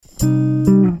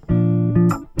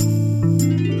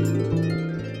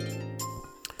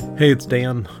Hey, it's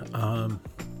Dan. I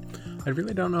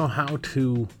really don't know how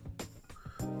to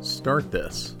start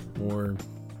this or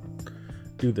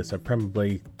do this. I've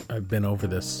been over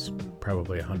this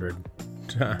probably 100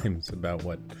 times about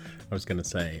what I was going to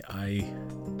say. A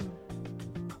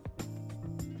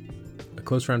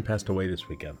close friend passed away this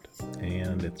weekend,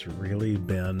 and it's really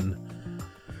been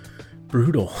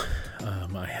brutal.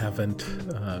 I haven't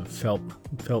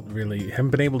haven't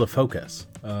been able to focus.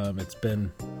 It's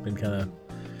been kind of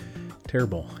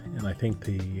terrible, and I think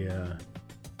the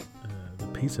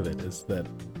piece of it is that,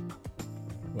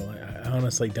 well, I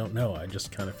honestly don't know. I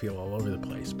just kind of feel all over the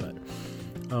place. But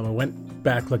I went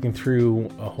back looking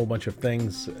through a whole bunch of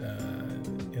things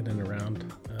in and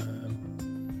around,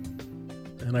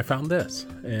 and I found this,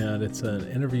 and it's an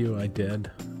interview I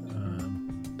did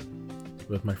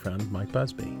with my friend Mike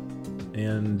Busby,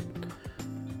 and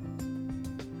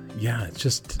yeah, it's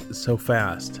just so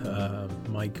fast.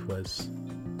 Mike was,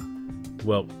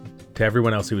 well, to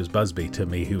everyone else he was Busby, to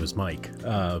me he was Mike,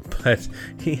 but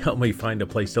he helped me find a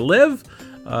place to live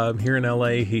here in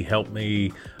LA. He helped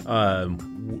me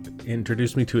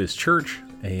introduce me to his church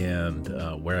and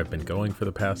where I've been going for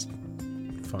the past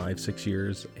 5-6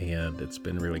 years, and it's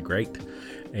been really great.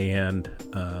 And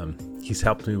he's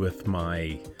helped me with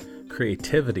my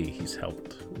creativity. He's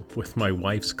helped with my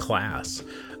wife's class.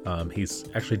 He's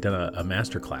actually done a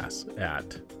master class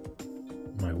at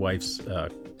my wife's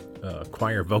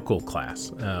choir vocal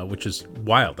class, which is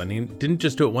wild. I mean, didn't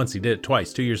just do it once, he did it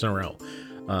twice, 2 years in a row.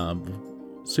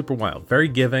 Super wild, very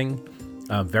giving,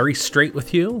 very straight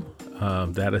with you.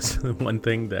 That is one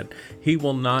thing that he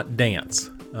will not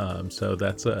dance. So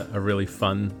that's a really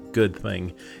fun, good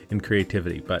thing in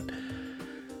creativity. But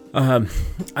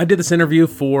I did this interview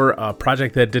for a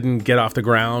project that didn't get off the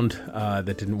ground, that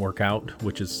didn't work out,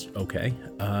 which is okay.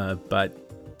 But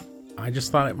I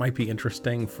just thought it might be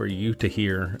interesting for you to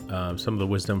hear some of the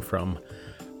wisdom from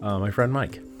my friend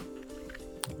Mike.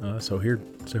 So here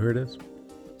it is.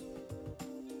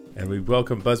 And we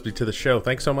welcome Busby to the show.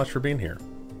 Thanks so much for being here.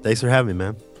 Thanks for having me,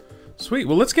 man. Sweet.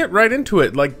 Well, let's get right into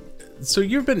it. So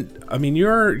you've been, I mean,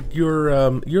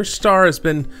 your star has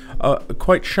been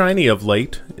quite shiny of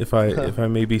late, if I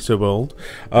may be so bold.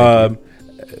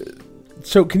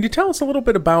 So can you tell us a little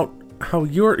bit about how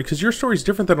because your story is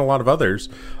different than a lot of others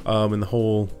in the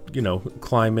whole,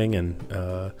 climbing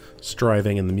and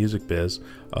striving in the music biz.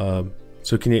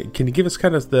 So can you give us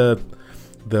kind of the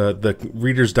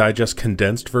Reader's Digest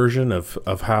condensed version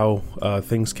of how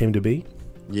things came to be?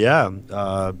 Yeah,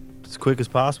 as quick as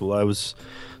possible. I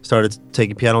started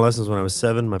taking piano lessons when I was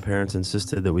 7. My parents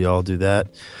insisted that we all do that.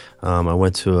 I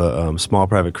went to a small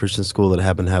private Christian school that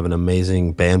happened to have an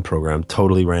amazing band program,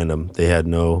 totally random. They had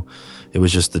it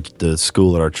was just the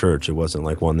school at our church. It wasn't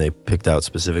like one they picked out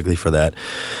specifically for that.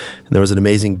 And there was an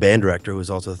amazing band director who was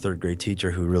also a 3rd grade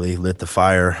teacher who really lit the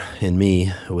fire in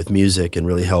me with music and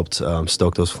really helped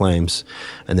stoke those flames.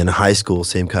 And then in high school,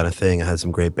 same kind of thing. I had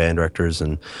some great band directors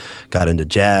and got into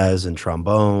jazz and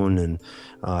trombone, and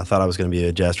I thought I was going to be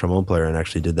a jazz trombone player, and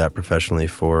actually did that professionally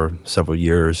for several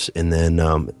years. And then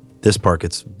this part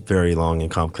gets very long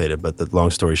and complicated, but the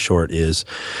long story short is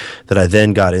that I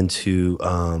then got into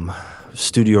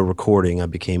studio recording. I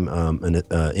became an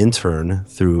intern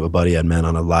through a buddy I'd met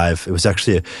on a live. It was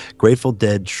actually a Grateful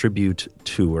Dead tribute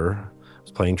tour. I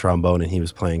was playing trombone and he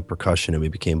was playing percussion, and we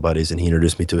became buddies, and he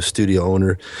introduced me to a studio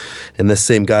owner. And this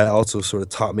same guy also sort of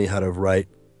taught me how to write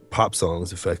pop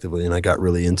songs effectively, and I got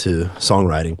really into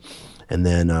songwriting. And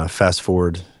then fast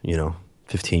forward,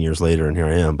 15 years later, and here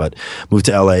I am. But moved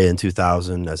to LA in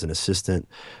 2000 as an assistant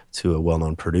to a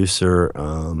well-known producer,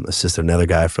 assisted another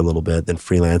guy for a little bit, then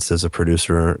freelanced as a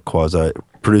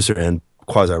quasi-producer and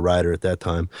quasi-writer at that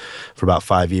time for about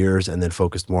 5 years, and then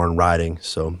focused more on writing.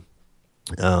 So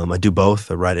I do both.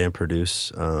 I write and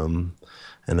produce. And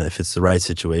if it's the right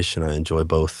situation, I enjoy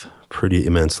both pretty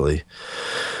immensely.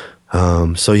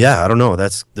 So yeah, I don't know.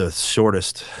 That's the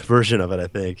shortest version of it, I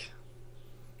think.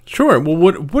 Sure. Well,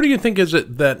 what do you think is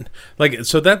it that,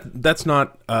 so that's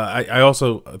not, I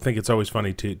also think it's always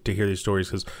funny to hear these stories,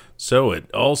 because so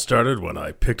it all started when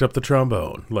I picked up the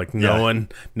trombone. No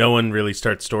one really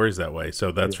starts stories that way.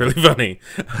 So that's really funny.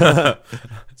 Because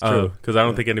I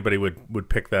don't think anybody would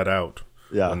pick that out.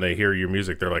 Yeah. When they hear your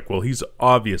music, they're like, well, he's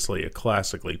obviously a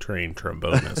classically trained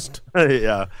trombonist.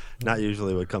 Yeah. Not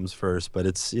usually what comes first, but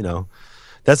it's,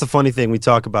 that's a funny thing. We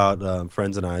talk about,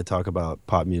 friends and I talk about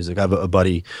pop music. I have a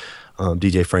buddy,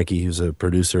 DJ Frankie, who's a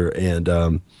producer,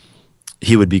 and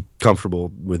he would be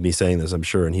comfortable with me saying this, I'm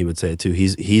sure, and he would say it too.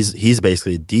 He's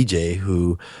basically a DJ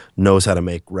who knows how to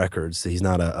make records. He's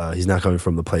not coming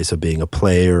from the place of being a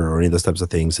player or any of those types of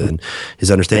things. And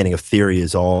his understanding of theory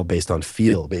is all based on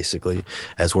feel, basically,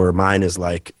 as where mine is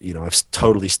like, I've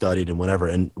totally studied and whatever.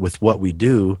 And with what we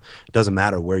do, it doesn't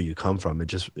matter where you come from. It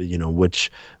just,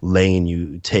 which lane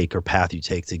you take or path you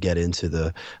take to get into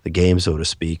the game, so to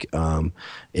speak.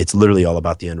 It's literally all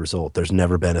about the end result. There's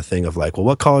never been a thing of like, well,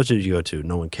 what college did you go to?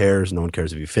 No one cares. No one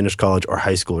cares if you finished college or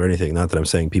high school or anything. Not that I'm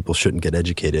saying people shouldn't get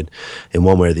educated in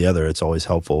one way or the other. It's always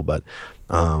helpful, but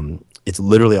it's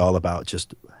literally all about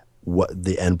just what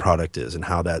the end product is and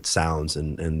how that sounds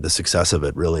and the success of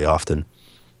it really often.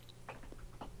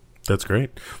 That's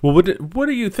great. Well, what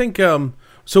do you think?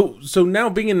 So now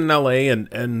being in LA and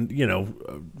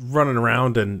running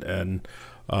around and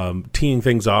teeing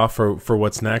things off for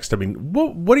what's next. I mean,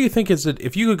 what do you think is it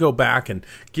if you could go back and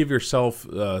give yourself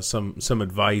some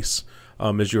advice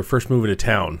as you were first moving to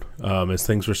town, as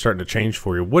things were starting to change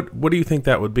for you? What do you think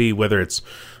that would be? Whether it's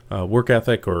work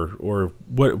ethic or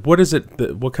what is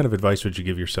it? What kind of advice would you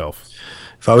give yourself?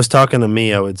 If I was talking to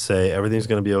me, I would say everything's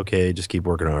going to be okay. Just keep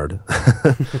working hard,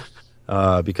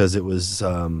 because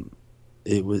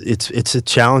it's a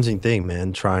challenging thing,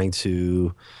 man. Trying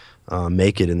to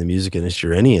make it in the music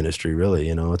industry or any industry, really.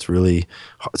 It's really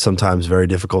sometimes very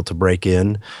difficult to break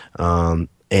in,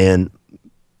 and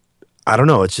I don't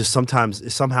know. It's just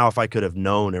somehow if I could have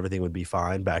known everything would be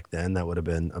fine back then, that would have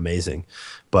been amazing.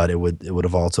 But it would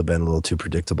have also been a little too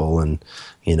predictable and,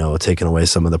 taken away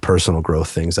some of the personal growth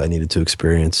things I needed to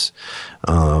experience.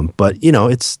 But it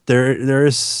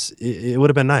would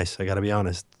have been nice. I got to be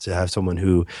honest, to have someone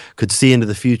who could see into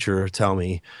the future tell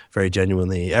me very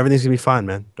genuinely, everything's gonna be fine,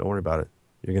 man. Don't worry about it.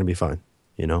 You're gonna be fine.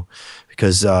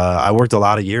 Because I worked a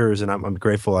lot of years and I'm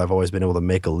grateful I've always been able to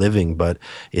make a living, but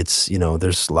it's,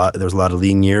 there's a lot of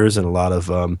lean years and a lot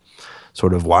of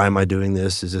sort of, why am I doing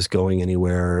this? Is this going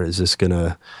anywhere? Is this going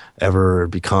to ever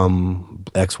become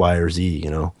X, Y, or Z,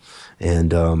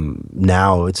 And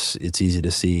now it's easy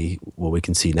to see what we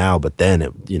can see now, but then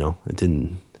it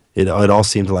didn't. It all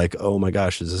seemed like, oh my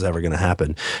gosh, is this ever going to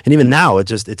happen? And even now,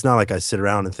 it's not like I sit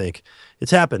around and think,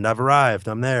 it's happened. I've arrived.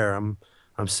 I'm there. I'm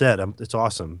set. It's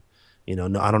awesome.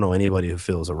 No, I don't know anybody who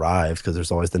feels arrived, because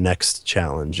there's always the next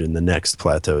challenge and the next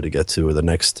plateau to get to, or the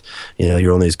next,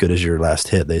 you're only as good as your last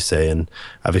hit, they say. And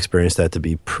I've experienced that to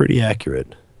be pretty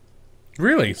accurate.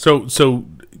 Really? So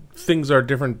things are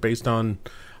different based on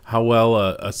how well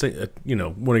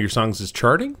one of your songs is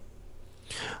charting?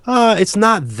 It's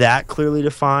not that clearly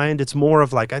defined. It's more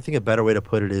of like, I think a better way to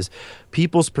put it is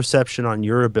people's perception on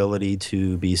your ability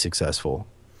to be successful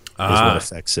is what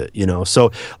affects it,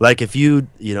 So like if you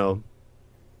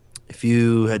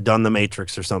had done The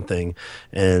Matrix or something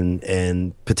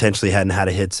and potentially hadn't had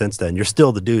a hit since then, you're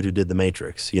still the dude who did The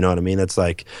Matrix. You know what I mean? It's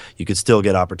like you could still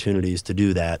get opportunities to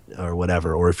do that or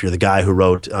whatever. Or if you're the guy who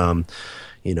wrote, I'm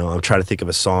trying to think of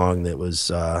a song that was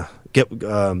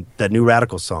that New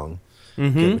Radical song.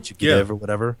 Mm-hmm. Get What You Give or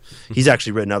whatever. He's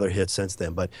actually written other hits since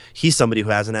then, but he's somebody who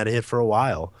hasn't had a hit for a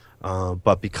while.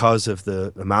 But because of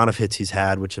the amount of hits he's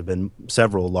had, which have been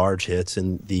several large hits,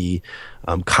 and the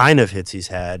kind of hits he's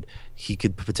had, he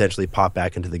could potentially pop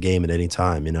back into the game at any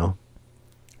time.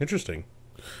 Interesting.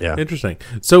 Yeah. Interesting.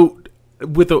 So,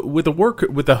 with the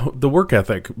work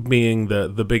ethic being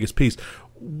the biggest piece,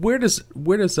 where does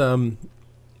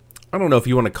I don't know if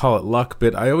you want to call it luck,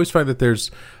 but I always find that there's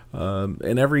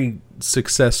in every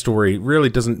success story, it really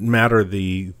doesn't matter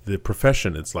the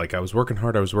profession. It's like I was working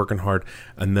hard,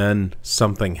 and then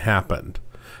something happened.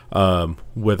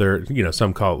 Whether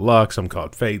some call it luck, some call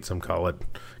it fate, some call it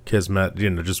kismet.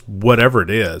 Just whatever it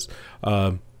is.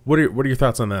 What are your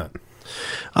thoughts on that?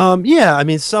 Yeah, I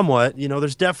mean, somewhat.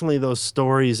 There's definitely those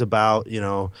stories about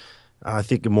I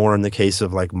think more in the case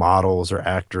of like models or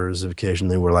actors,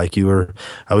 occasionally where like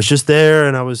I was just there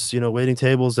and I was, waiting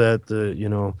tables at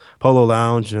the, Polo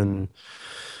Lounge, and,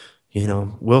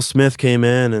 Will Smith came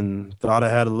in and thought I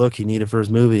had a look he needed for his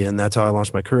movie, and that's how I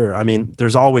launched my career. I mean,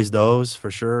 there's always those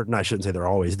for sure. No, I shouldn't say there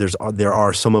always. There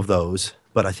are some of those,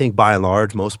 but I think by and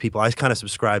large, most people, I kind of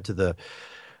subscribe to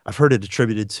I've heard it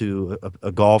attributed to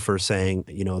a golfer saying,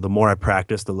 the more I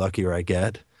practice, the luckier I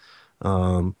get.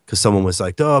 Because someone was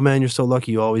like, oh man, you're so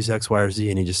lucky, you always X, Y, or Z.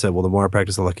 And he just said, well, the more I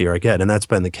practice, the luckier I get. And that's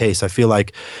been the case. I feel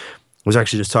like I was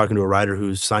actually just talking to a writer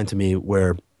who's signed to me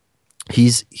where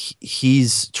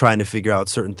he's trying to figure out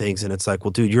certain things. And it's like, well,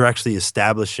 dude, you're actually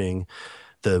establishing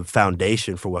the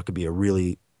foundation for what could be a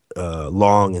really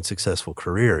long and successful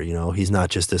career. You know, he's not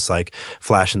just this like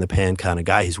flash in the pan kind of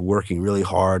guy. He's working really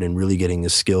hard and really getting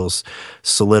his skills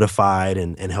solidified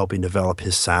and helping develop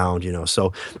his sound. You know,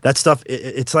 so that stuff.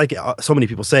 It's like so many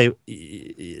people say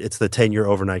it's the 10-year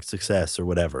overnight success or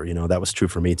whatever. You know, that was true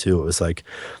for me too. It was like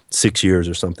 6 years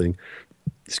or something.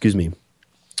 Excuse me.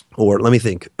 Or let me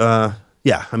think.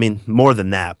 Yeah, I mean more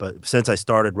than that. But since I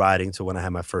started writing to when I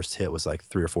had my first hit was like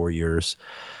 3 or 4 years.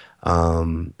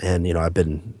 And you know, I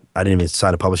didn't even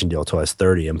sign a publishing deal until I was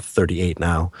 30. I'm 38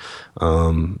 now.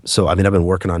 So I mean, I've been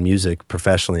working on music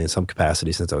professionally in some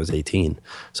capacity since I was 18.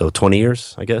 So 20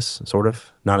 years, I guess, sort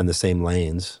of, not in the same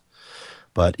lanes,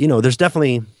 but you know,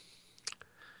 I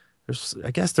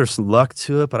guess there's luck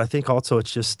to it, but I think also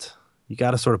it's just, you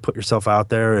got to sort of put yourself out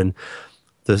there. And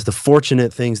the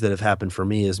fortunate things that have happened for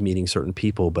me is meeting certain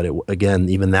people, but again,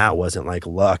 even that wasn't like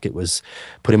luck. It was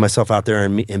putting myself out there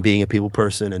and being a people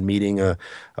person and meeting a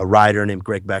writer named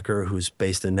Greg Becker, who's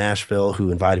based in Nashville,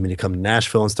 who invited me to come to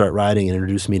Nashville and start writing and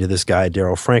introduced me to this guy,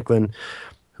 Daryl Franklin,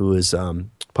 who is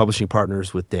publishing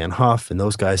partners with Dan Huff, and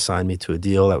those guys signed me to a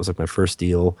deal. That was like my first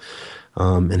deal.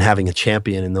 And having a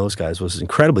champion in those guys was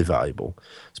incredibly valuable,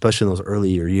 especially in those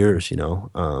earlier years, you know.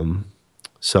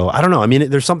 So I don't know. I mean,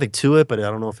 there's something to it, but I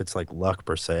don't know if it's like luck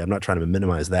per se. I'm not trying to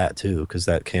minimize that too, because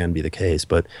that can be the case,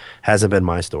 but hasn't been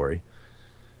my story.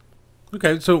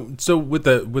 Okay, so with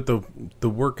the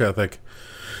work ethic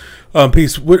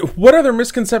piece, what other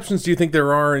misconceptions do you think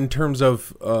there are in terms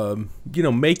of you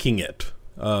know, making it?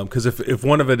 Because if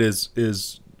one of it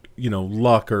is you know,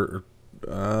 luck or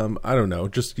I don't know,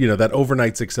 just you know, that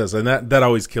overnight success, and that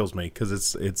always kills me because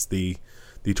it's the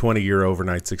 20-year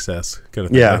overnight success kind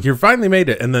of thing. Yeah. Like you finally made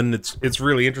it, and then it's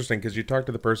really interesting because you talk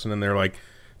to the person and they're like,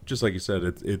 just like you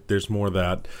said, there's more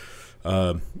that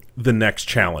the next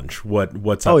challenge,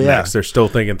 what's up next. They're still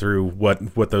thinking through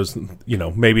what those, you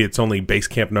know, maybe it's only base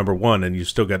camp number 1 and you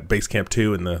still got base camp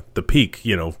 2 and the peak,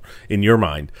 you know, in your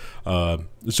mind.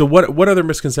 So what other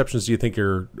misconceptions do you think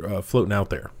are floating out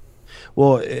there?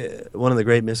 Well, one of the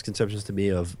great misconceptions to me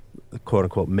of quote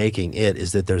unquote making it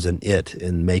is that there's an it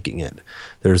in making it.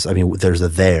 There's a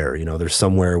there, you know, there's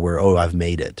somewhere where, oh, I've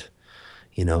made it,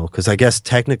 you know, because I guess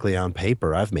technically on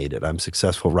paper I've made it. I'm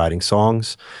successful writing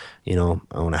songs, you know,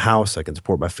 I own a house, I can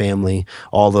support my family,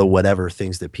 all the whatever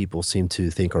things that people seem to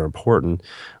think are important.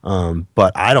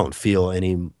 But I don't feel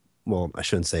well, I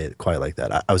shouldn't say it quite like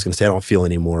that. I was going to say I don't feel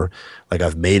any more like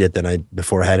I've made it than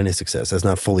before I had any success. That's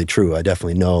not fully true. I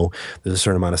definitely know there's a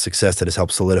certain amount of success that has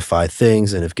helped solidify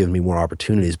things and have given me more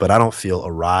opportunities, but I don't feel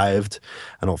arrived.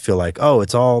 I don't feel like, oh,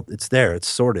 it's there, it's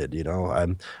sorted, you know,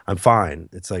 I'm fine.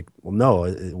 It's like, well,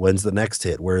 no, when's the next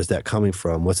hit? Where is that coming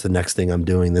from? What's the next thing I'm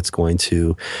doing that's going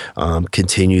to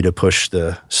continue to push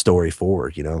the story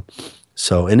forward, you know?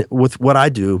 So, and with what I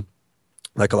do,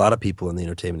 like a lot of people in the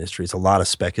entertainment industry, it's a lot of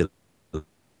speculative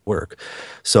work.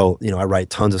 So, you know, I write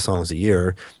tons of songs a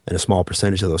year, and a small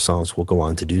percentage of those songs will go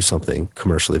on to do something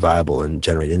commercially viable and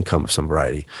generate income of some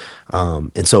variety.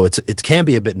 And so it can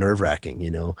be a bit nerve-wracking,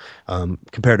 you know,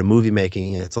 compared to movie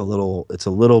making. It's a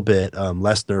little bit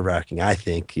less nerve-wracking, I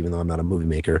think, even though I'm not a movie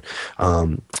maker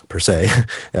per se.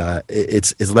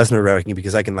 It's less nerve-wracking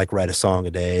because I can like write a song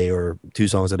a day or 2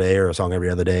 songs a day or a song every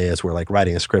other day, as where like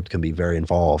writing a script can be very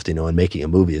involved, you know, and making a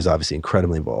movie is obviously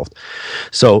incredibly involved.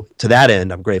 So to that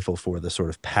end, I'm grateful for the sort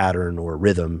of pattern or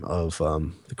rhythm of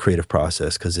the creative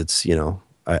process, because it's, you know,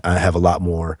 I have a lot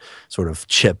more sort of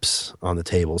chips on the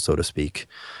table, so to speak.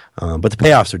 But the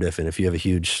payoffs are different. If you have a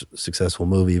huge successful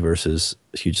movie versus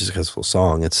a huge successful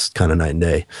song, it's kind of night and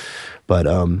day. But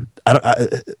one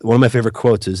of my favorite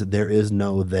quotes is, "There is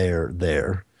no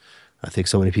there." I think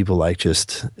so many people like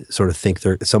just sort of think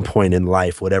they're at some point in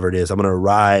life, whatever it is, I'm going to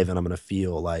arrive and I'm going to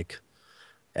feel like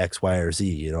X, Y, or Z.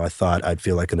 You know, I thought I'd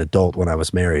feel like an adult when I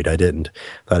was married. I didn't.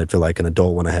 I thought I'd feel like an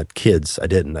adult when I had kids. I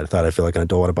didn't. I thought I'd feel like an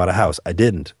adult when I bought a house. I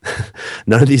didn't.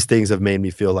 None of these things have made me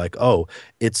feel like, oh,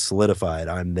 it's solidified.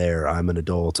 I'm there. I'm an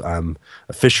adult. I'm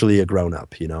officially a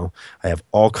grown-up, you know. I have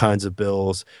all kinds of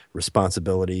bills,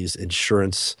 responsibilities,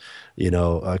 insurance, you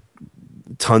know,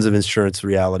 tons of insurance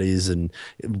realities and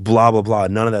blah, blah, blah.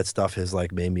 None of that stuff has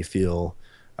like made me feel,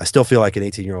 I still feel like an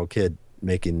 18-year-old kid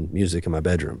making music in my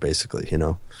bedroom, basically, you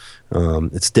know.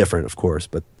 It's different, of course,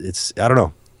 but it's, I don't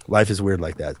know. Life is weird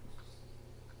like that.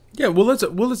 Yeah, well,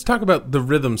 let's talk about the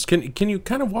rhythms. Can you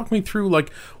kind of walk me through,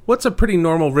 like, what's a pretty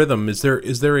normal rhythm? Is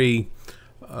there a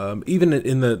even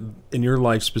in your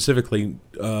life specifically,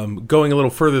 going a little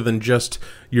further than just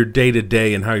your day to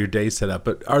day and how your day's set up,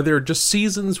 but are there just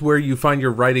seasons where you find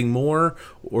you're writing more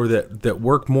or that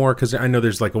work more? Because I know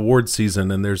there's like award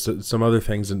season and there's some other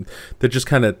things and that just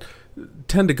kind of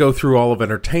tend to go through all of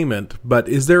entertainment. But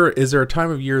is there a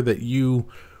time of year that you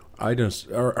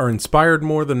are inspired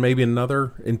more than maybe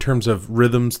another in terms of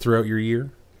rhythms throughout your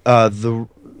year?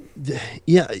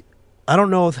 Yeah. I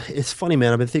don't know. It's funny,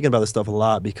 man. I've been thinking about this stuff a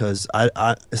lot because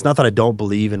it's not that I don't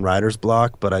believe in writer's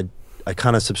block, but I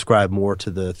kind of subscribe more to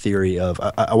the theory of,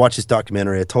 I watched this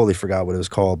documentary. I totally forgot what it was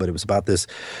called, but it was about this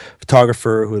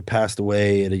photographer who had passed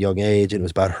away at a young age, and it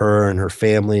was about her and her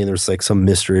family, and there was like some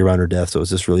mystery around her death. So it was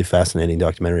this really fascinating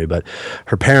documentary. But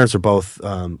her parents are both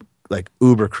like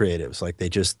uber creatives, like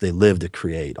they live to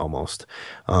create almost.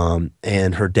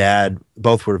 And her dad,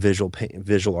 both were visual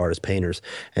artists, painters.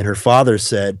 And her father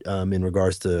said, in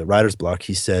regards to writer's block,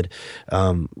 he said,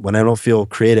 when I don't feel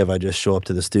creative, I just show up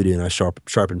to the studio and I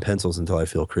sharpen pencils until I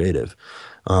feel creative.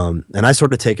 And I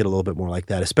sort of take it a little bit more like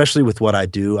that, especially with what I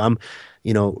do.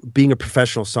 Being a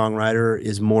professional songwriter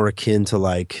is more akin to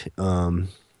like,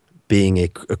 being a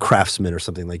craftsman or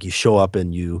something. Like you show up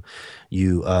and you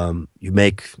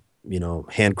make,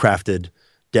 handcrafted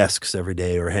desks every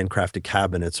day or handcrafted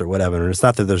cabinets or whatever. And it's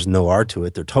not that there's no art to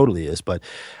it. There totally is. But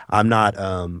I'm not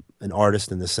an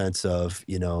artist in the sense of,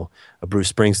 a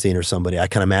Bruce Springsteen or somebody. I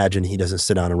can imagine he doesn't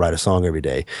sit down and write a song every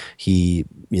day. He,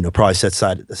 probably sets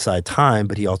aside time,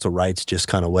 but he also writes just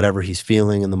kind of whatever he's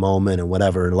feeling in the moment and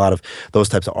whatever. And a lot of those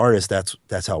types of artists,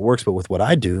 that's how it works. But with what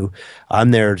I do,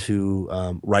 I'm there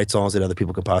to write songs that other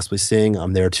people could possibly sing.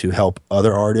 I'm there to help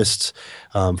other artists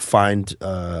find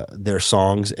their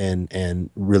songs and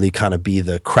really kind of be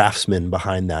the craftsman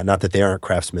behind that. Not that they aren't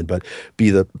craftsmen, but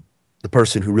be the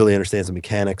person who really understands the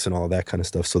mechanics and all of that kind of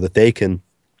stuff so that they can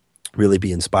really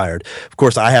be inspired. Of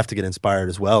course, I have to get inspired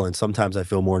as well, and sometimes I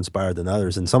feel more inspired than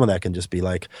others, and some of that can just be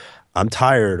like, I'm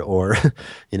tired, or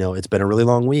it's been a really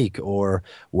long week, or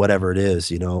whatever it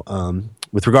is.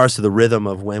 With regards to the rhythm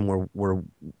of when we're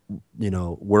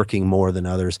working more than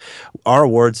others, our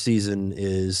award season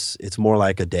it's more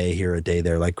like a day here, a day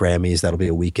there. Like Grammys, that'll be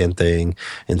a weekend thing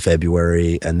in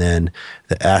February, and then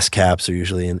the ASCAPs are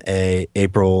usually in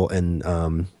April, and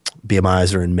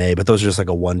BMIs are in May, but those are just like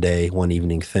a one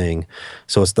evening thing.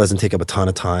 So it doesn't take up a ton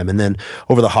of time. And then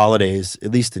over the holidays, at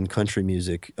least in country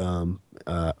music,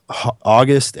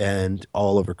 August and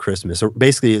all over Christmas, or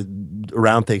basically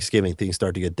around Thanksgiving, things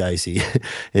start to get dicey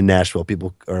in Nashville.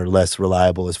 People are less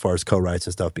reliable as far as co-writes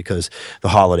and stuff because the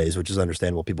holidays, which is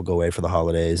understandable. People go away for the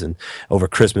holidays, and over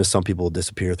Christmas, some people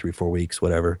disappear 3-4 weeks,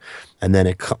 whatever. And then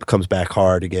it comes back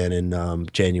hard again in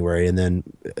January, and then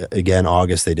again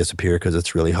August they disappear because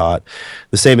it's really hot.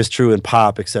 The same is true in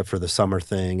pop, except for the summer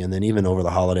thing, and then even over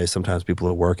the holidays, sometimes people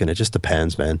are working. It just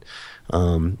depends, man.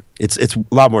 It's a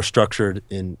lot more structured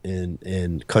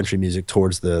in country music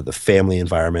towards the family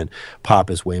environment. Pop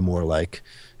is way more like,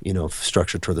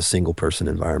 structured toward the single person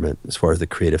environment as far as the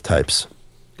creative types.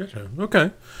 Gotcha.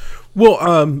 Okay.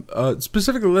 Well,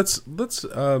 specifically, let's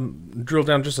drill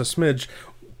down just a smidge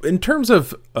in terms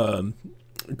of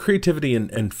creativity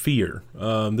and fear.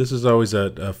 This is always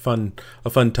a fun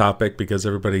topic because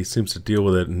everybody seems to deal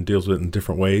with it and deals with it in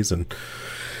different ways. And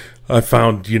I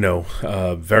found,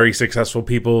 very successful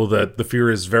people that the fear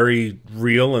is very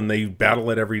real and they battle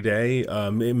it every day,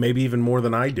 maybe even more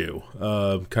than I do,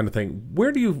 kind of thing.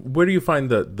 Where do you find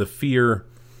the fear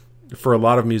for a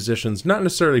lot of musicians, not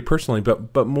necessarily personally,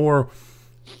 but more,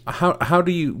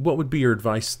 what would be your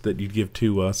advice that you'd give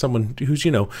to someone who's,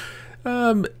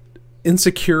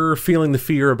 insecure, feeling the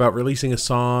fear about releasing a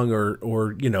song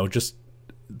or just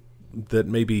that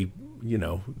maybe,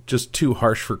 just too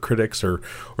harsh for critics or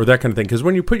that kind of thing? Because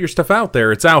when you put your stuff out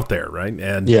there, it's out there, right?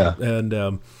 And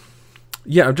I'm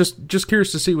just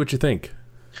curious to see what you think.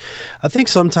 I think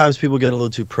sometimes people get a little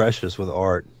too precious with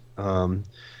art, and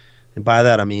by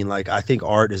that I mean, like, I think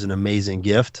art is an amazing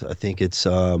gift. I think it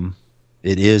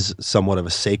is somewhat of a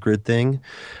sacred thing,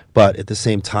 but at the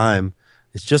same time,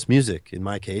 it's just music. In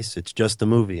my case, it's just a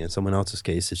movie. In someone else's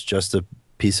case, it's just a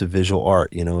piece of visual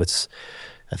art.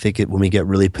 I think when we get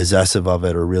really possessive of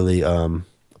it or really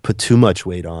put too much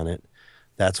weight on it,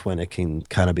 that's when it can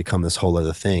kind of become this whole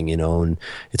other thing, and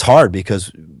it's hard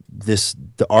because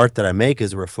the art that I make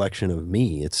is a reflection of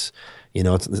me.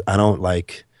 I don't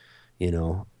like,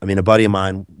 I mean, a buddy of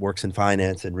mine works in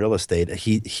finance and real estate.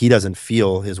 He doesn't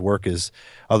feel his work is,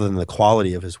 other than the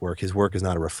quality of his work is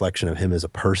not a reflection of him as a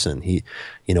person.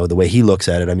 The way he looks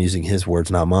at it, I'm using his words,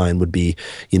 not mine, would be,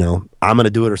 I'm going to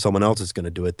do it or someone else is going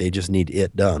to do it. They just need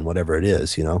it done, whatever it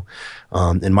is.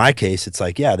 In my case, it's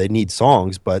like, yeah, they need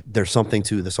songs, but there's something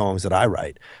to the songs that I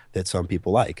write that some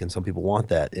people like and some people want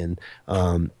that. And,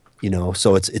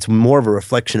 so it's more of a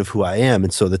reflection of who I am.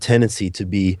 And so the tendency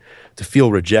to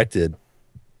feel rejected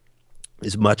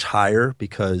is much higher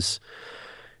because,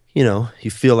 you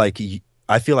feel like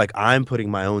I feel like I'm putting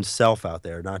my own self out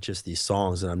there, not just these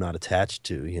songs that I'm not attached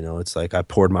to. It's like I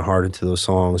poured my heart into those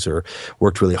songs or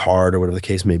worked really hard or whatever the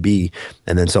case may be.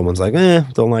 And then someone's like,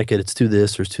 don't like it. It's too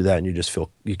this or it's too that. And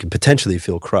you can potentially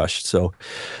feel crushed. So,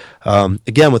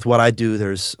 again, with what I do,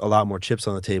 there's a lot more chips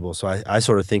on the table. So I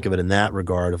sort of think of it in that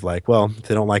regard of like, well, if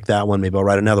they don't like that one, maybe I'll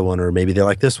write another one, or maybe they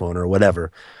like this one or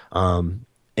whatever.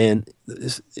 And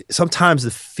sometimes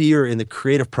the fear in the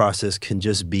creative process can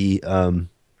just be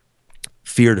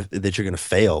fear that you're going to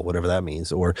fail, whatever that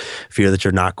means, or fear that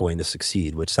you're not going to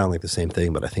succeed, which sound like the same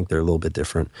thing, but I think they're a little bit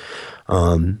different.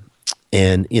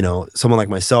 And, someone like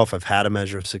myself, I've had a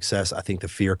measure of success. I think the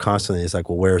fear constantly is like,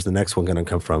 well, where's the next one going to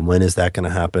come from? When is that going to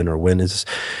happen? Or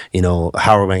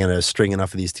how am I going to string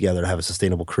enough of these together to have a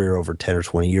sustainable career over 10 or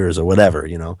 20 years or whatever,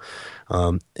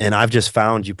 And I've just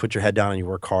found you put your head down and you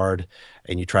work hard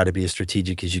and you try to be as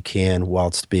strategic as you can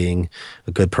whilst being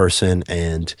a good person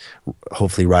and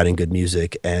hopefully writing good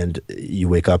music, and you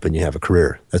wake up and you have a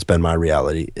career. That's been my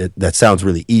reality. That sounds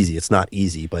really easy. It's not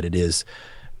easy, but it is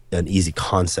an easy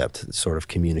concept to sort of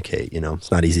communicate.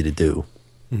 It's not easy to do.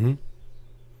 Mm-hmm.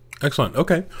 Excellent.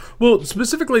 Okay. Well,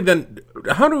 specifically then,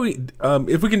 how do we,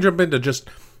 if we can jump into just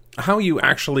how you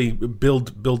actually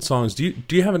build songs, do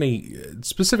you have any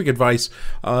specific advice?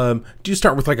 Do you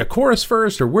start with like a chorus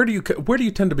first, or where do you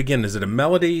tend to begin? Is it a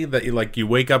melody that you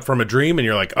wake up from a dream and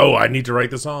you're like, oh, I need to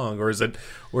write the song, or is it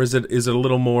a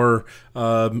little more,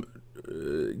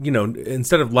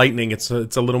 instead of lightning, it's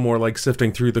a little more like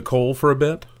sifting through the coal for a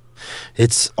bit?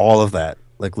 It's all of that.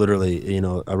 Like literally,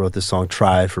 I wrote this song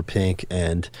 "Try" for Pink,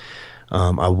 and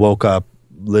I woke up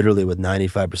literally with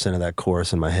 95% of that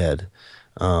chorus in my head,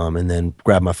 and then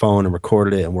grabbed my phone and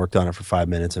recorded it and worked on it for 5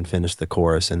 minutes and finished the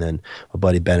chorus. And then my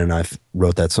buddy Ben and I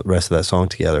wrote that rest of that song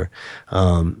together.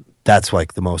 That's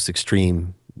like the most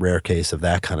extreme, rare case of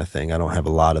that kind of thing. I don't have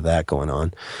a lot of that going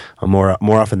on. More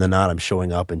often than not, I'm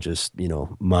showing up and just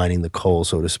mining the coal,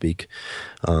 so to speak,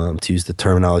 to use the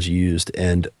terminology used.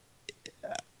 And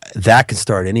that can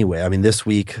start anyway. I mean, this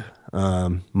week,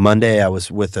 Monday, I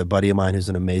was with a buddy of mine who's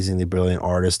an amazingly brilliant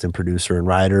artist and producer and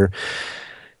writer.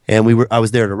 And I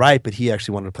was there to write, but he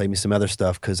actually wanted to play me some other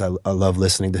stuff because I love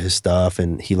listening to his stuff,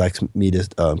 and he likes me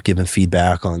to give him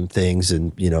feedback on things,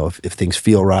 and if things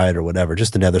feel right or whatever,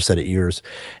 just another set of ears.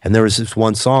 And there was this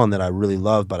one song that I really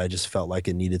loved, but I just felt like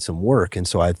it needed some work, and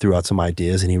so I threw out some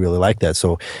ideas, and he really liked that.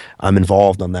 So I'm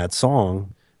involved on that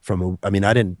song. I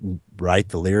didn't write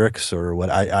the lyrics or what.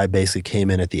 I basically came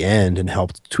in at the end and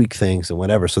helped tweak things and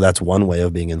whatever. So that's one way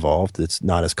of being involved. It's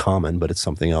not as common, but it's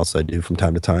something else I do from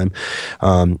time to time.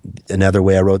 Another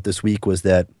way I wrote this week was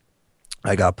that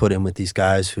I got put in with these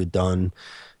guys who'd done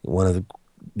one of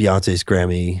Beyonce's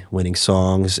Grammy-winning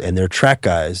songs, and they're track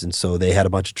guys. And so they had a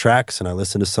bunch of tracks, and I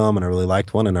listened to some, and I really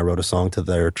liked one, and I wrote a song to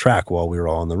their track while we were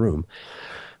all in the room.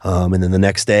 And then the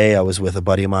next day I was with a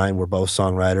buddy of mine. We're both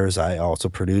songwriters. I also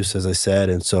produce, as I said.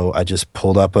 And so I just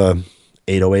pulled up a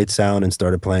 808 sound and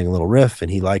started playing a little riff,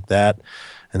 and he liked that.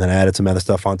 And then I added some other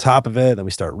stuff on top of it. Then we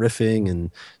start riffing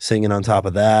and singing on top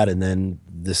of that. And then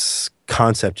this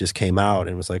concept just came out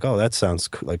and was like, oh, that sounds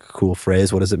like a cool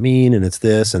phrase. What does it mean? And it's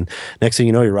this. And next thing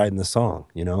you know, you're writing the song,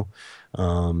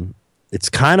 It's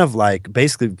kind of like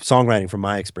basically songwriting from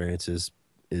my experiences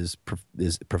is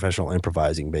professional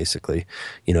improvising, basically.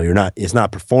 It's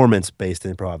not performance-based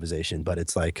improvisation, but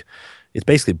it's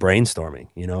basically brainstorming.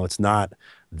 It's not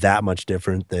that much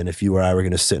different than if you or I were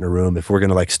going to sit in a room. If we're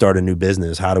going to like start a new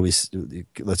business,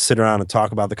 let's sit around and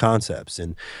talk about the concepts.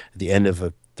 And at the end of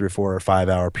a 3, 4, or 5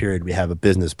 hour period, we have a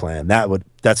business plan.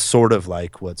 That's sort of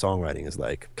like what songwriting is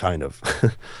like, kind of.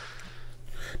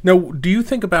 Now, do you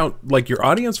think about like your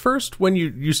audience first when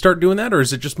you start doing that, or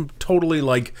is it just totally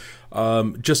like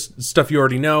just stuff you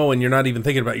already know and you're not even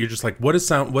thinking about it? You're just like, what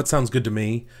sounds good to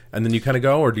me, and then you kind of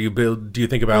go, or do you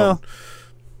think about? Well,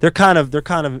 they're kind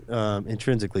of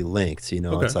intrinsically linked.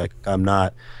 Okay. It's like I'm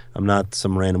not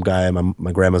some random guy in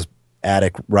my grandma's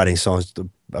attic writing songs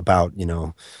about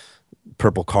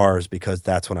purple cars because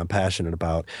that's what I'm passionate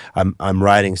about. I'm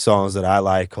writing songs that I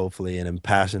like, hopefully, and I'm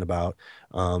passionate about,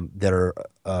 that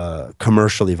are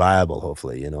commercially viable,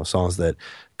 hopefully, songs that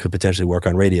could potentially work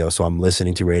on radio. So I'm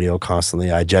listening to radio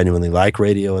constantly. I genuinely like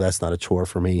radio. That's not a chore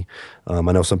for me. I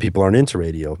know some people aren't into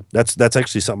radio. That's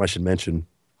actually something I should mention.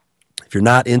 If you're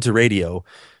not into radio,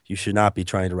 you should not be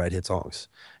trying to write hit songs.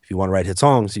 If you want to write hit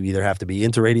songs, you either have to be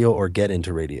into radio or get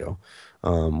into radio.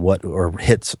 Or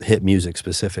hit music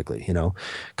specifically,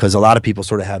 because a lot of people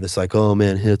sort of have this like, oh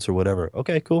man, hits or whatever.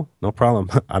 Okay, cool, no problem.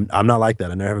 I'm not like that.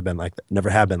 I've never been like that.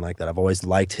 Never have been like that. I've always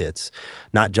liked hits,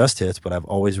 not just hits, but I've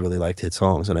always really liked hit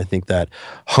songs. And I think that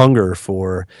hunger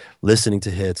for listening to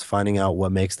hits, finding out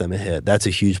what makes them a hit, that's a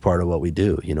huge part of what we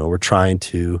do. We're trying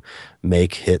to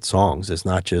make hit songs. It's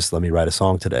not just let me write a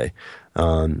song today.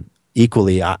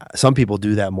 Equally, some people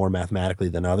do that more mathematically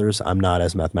than others. I'm not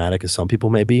as mathematic as some people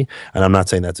may be, and I'm not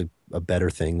saying that's a better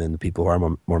thing than the people who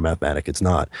are more mathematic. It's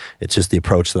not. It's just the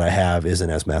approach that I have isn't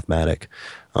as mathematic.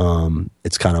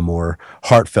 It's kind of more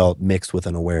heartfelt mixed with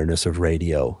an awareness of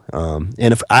radio. And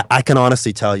if I can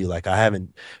honestly tell you, like, I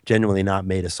haven't genuinely not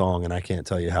made a song, and I can't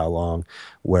tell you how long,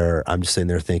 where I'm just sitting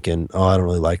there thinking, oh, I don't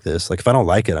really like this. Like, if I don't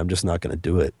like it, I'm just not going to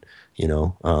do it.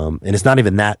 And it's not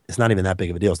even that big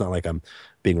of a deal. It's not like I'm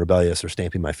being rebellious or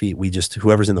stamping my feet.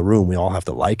 Whoever's in the room, we all have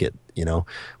to like it. We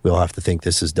all have to think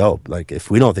this is dope. Like, if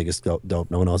we don't think it's dope, no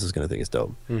one else is going to think it's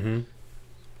dope. Mm-hmm.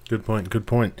 Good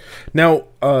point. Now,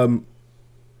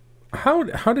 how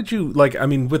did you, like, I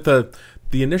mean, with the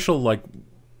initial, like,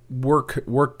 work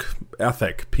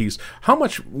ethic piece, how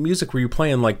much music were you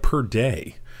playing, like, per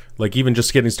day? Like, even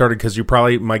just getting started, because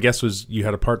my guess was you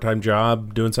had a part-time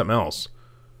job doing something else.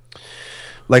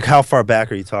 Like, how far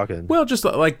back are you talking? Well, just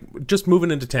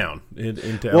moving into town.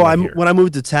 When I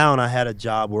moved to town, I had a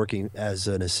job working as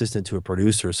an assistant to a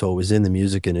producer, so it was in the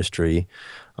music industry,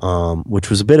 which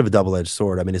was a bit of a double-edged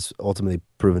sword. I mean, it's ultimately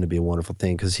proven to be a wonderful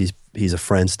thing because he's a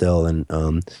friend still and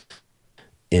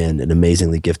an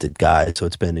amazingly gifted guy. So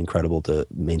it's been incredible to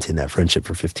maintain that friendship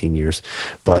for 15 years.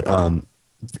 But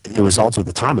it was also at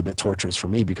the time a bit torturous for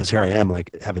me because here I am, like,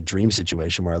 have a dream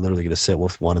situation where I literally get to sit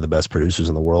with one of the best producers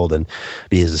in the world and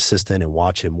be his assistant and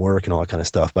watch him work and all that kind of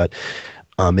stuff. But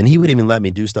and he would even let me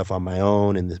do stuff on my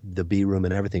own in the B room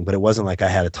and everything. But it wasn't like I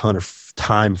had a ton of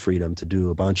time freedom to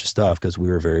do a bunch of stuff because we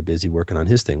were very busy working on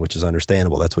his thing, which is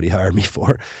understandable. That's what he hired me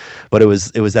for. But it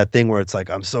was that thing where it's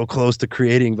like I'm so close to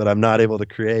creating, but I'm not able to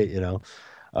create.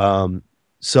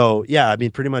 So yeah, I mean,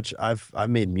 pretty much I've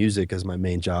made music as my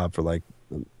main job for like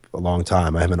a long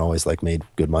time. I haven't always like made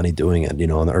good money doing it. In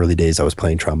the early days I was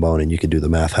playing trombone, and you could do the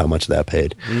math how much that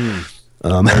paid.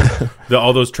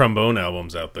 All those trombone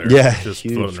albums out there, yeah, just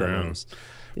huge floating trombones.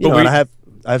 around. And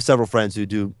I have several friends who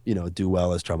do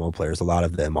well as trombone players. A lot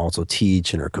of them also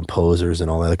teach and are composers and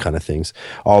all that kind of things,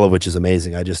 all of which is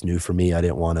amazing. I just knew for me, I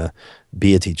didn't want to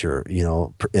be a teacher,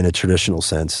 in a traditional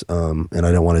sense, and I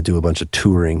didn't want to do a bunch of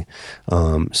touring,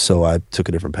 so I took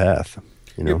a different path.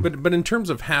 Yeah, but in terms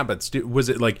of habits, was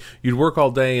it like you'd work all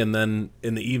day and then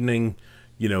in the evening,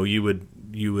 you would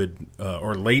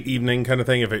or late evening kind of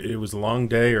thing, if it was a long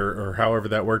day or however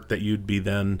that worked, that you'd be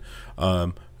then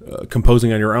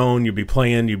composing on your own, you'd be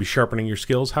playing, you'd be sharpening your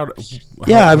skills? I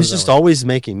was just always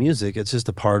making music. It's just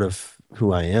a part of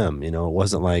who I am. It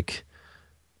wasn't like,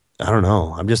 I don't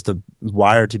know, I'm just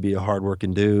wired to be a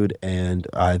hardworking dude, and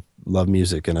I love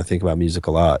music and I think about music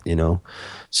a lot,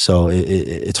 so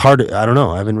it's hard to, I don't know,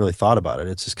 I haven't really thought about it.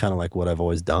 It's just kind of like what I've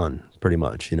always done pretty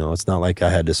much. It's not like I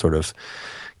had to sort of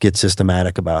get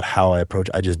systematic about how I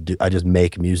approach. I just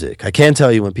make music. I can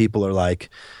tell you when people are like,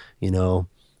 I'm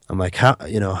like, how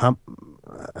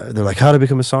they're like, how to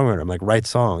become a songwriter? I'm like, write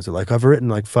songs. They're like, I've written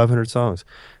like 500 songs.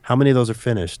 How many of those are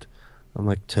finished? I'm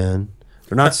like, 10.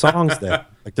 They're not songs then.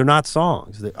 Like, they're not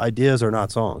songs. The ideas are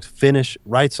not songs.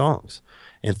 Write songs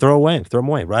and throw them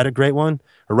away. Write a great one,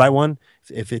 or write one.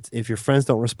 If your friends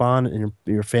don't respond, and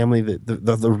your family,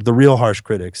 the real harsh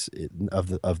critics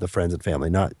of the friends and family,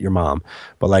 not your mom,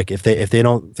 but like if they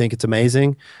don't think it's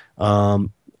amazing,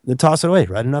 then toss it away.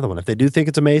 Write another one. If they do think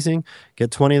it's amazing,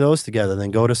 get 20 of those together. Then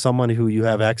go to someone who you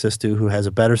have access to, who has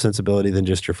a better sensibility than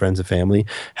just your friends and family.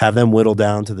 Have them whittle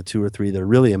down to the 2 or 3 that are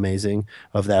really amazing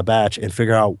of that batch, and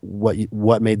figure out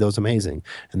what made those amazing,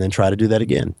 and then try to do that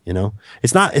again.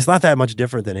 It's not that much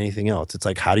different than anything else. It's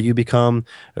like, how do you become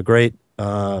a great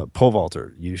pole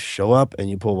vaulter? You show up and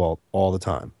you pole vault all the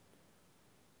time.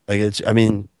 Like,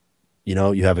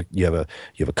 you have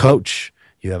a coach.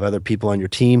 You have other people on your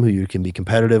team who you can be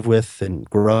competitive with and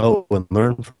grow and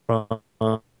learn from.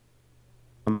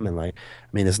 And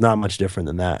it's not much different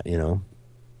than that,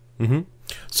 Mm-hmm.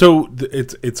 So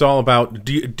it's all about.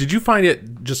 Did you find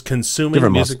it just consuming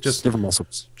Different music? muscles, Just different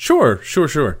muscles.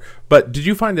 sure. But did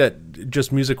you find that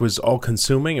just music was all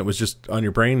consuming? It was just on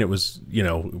your brain. It was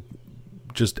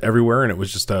just everywhere, and it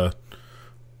was just a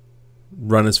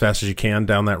run as fast as you can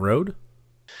down that road.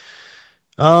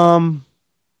 Um,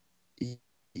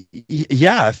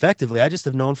 yeah, effectively. I just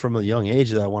have known from a young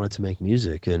age that I wanted to make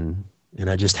music, and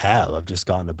I just have. I've just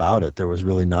gotten about it. There was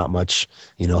really not much,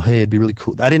 hey, it'd be really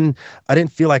cool. I didn't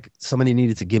feel like somebody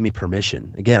needed to give me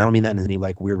permission. Again, I don't mean that in any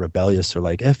like weird rebellious or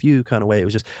like F you kind of way. It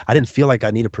was just I didn't feel like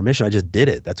I needed permission. I just did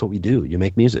it. That's what we do. You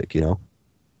make music.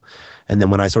 And then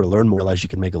when I sort of learned more, realized you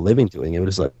can make a living doing it, it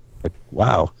was like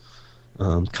wow,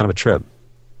 kind of a trip.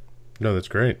 No, that's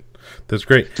great. That's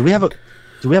great. Do we have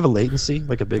a latency,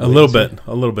 like a big A latency?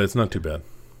 little bit. It's not too bad.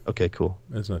 Okay, cool.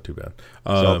 It's not too bad.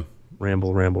 So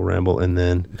ramble, and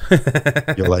then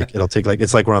it'll take like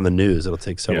it's like we're on the news. It'll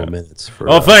take several minutes for.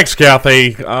 Oh, thanks,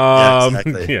 Kathy. Yeah,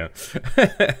 exactly. Yeah.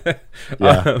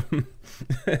 Yeah.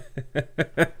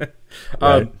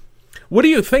 Right. What do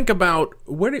you think about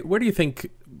where do you think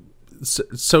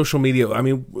social media? I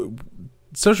mean,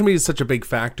 social media is such a big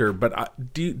factor, but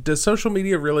does social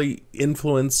media really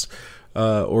influence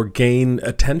or gain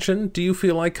attention? Do you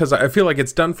feel like? Because I feel like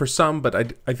it's done for some,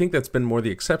 but I think that's been more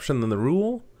the exception than the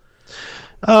rule.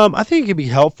 I think it can be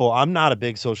helpful. I'm not a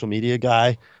big social media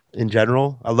guy in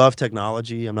general. I love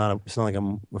technology. It's not like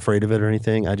I'm afraid of it or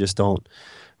anything. I just don't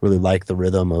really like the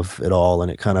rhythm of it all,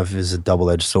 and it kind of is a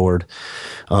double-edged sword.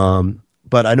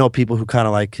 But I know people who kind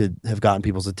of like could have gotten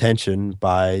people's attention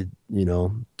by,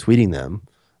 tweeting them.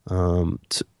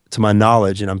 To my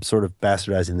knowledge, and I'm sort of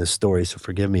bastardizing this story, so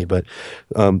forgive me, but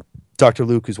Dr.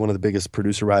 Luke, who's one of the biggest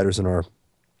producer writers in our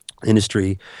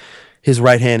industry, his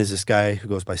right hand is this guy who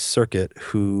goes by Circuit,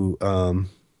 who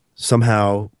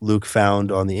somehow Luke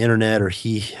found on the internet, or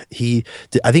I think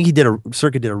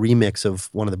Circuit did a remix of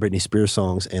one of the Britney Spears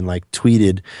songs and like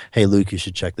tweeted, "Hey Luke, you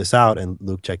should check this out." And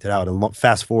Luke checked it out, and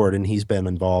fast forward, and he's been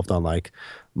involved on like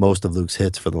most of Luke's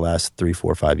hits for the last 3,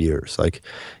 4, 5 years. Like,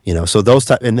 so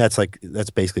and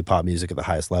that's basically pop music at the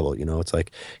highest level. It's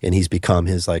like, and he's become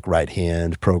his like right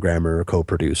hand programmer,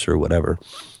 co-producer, whatever.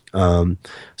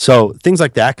 So things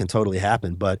like that can totally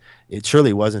happen, but it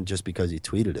surely wasn't just because he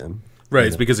tweeted him. Right,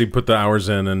 it's because he put the hours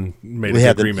in and made He a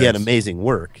had good remix. He had amazing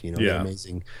work, he had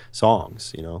amazing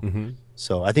songs,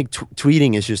 So I think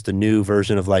tweeting is just a new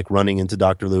version of like running into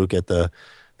Dr. Luke at the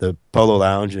Polo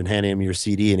Lounge and handing him your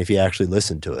CD, and if he actually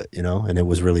listened to it, and it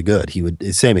was really good,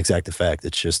 it's same exact effect.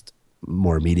 It's just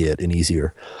more immediate and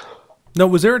easier. No,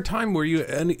 was there a time where you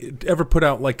ever put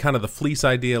out like kind of the fleece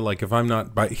idea, like if I'm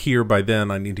not here by then,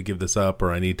 I need to give this up,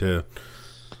 or I need to?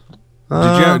 Did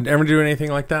you ever do anything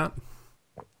like that?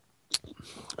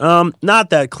 Not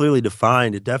that clearly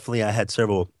defined. I had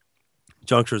several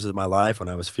junctures in my life when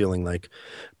I was feeling like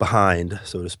behind,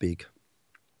 so to speak.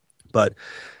 But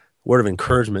word of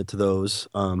encouragement to those,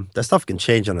 that stuff can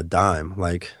change on a dime.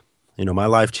 Like, my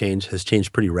life has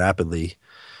changed pretty rapidly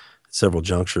at several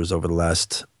junctures over the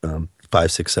last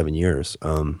 5, 6, 7 years.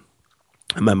 I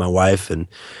met my wife and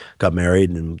got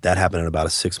married, and that happened in about a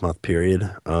 6-month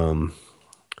period. Had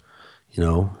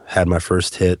my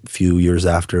first hit a few years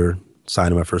after,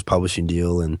 signed my first publishing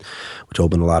deal, and which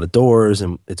opened a lot of doors,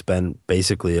 and it's been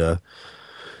basically a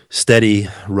steady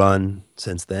run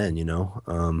since then.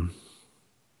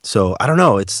 So I don't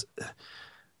know.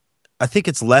 I think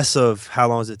it's less of how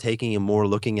long is it taking and more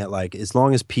looking at like, as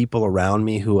long as people around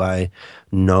me who I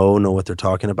know what they're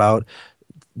talking about,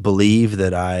 believe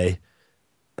that I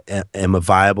am a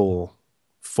viable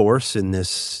force in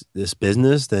this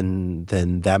business, then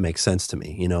that makes sense to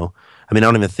me. I mean, I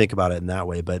don't even think about it in that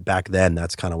way, but back then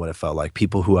that's kind of what it felt like.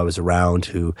 People who I was around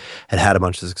who had a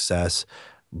bunch of success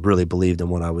really believed in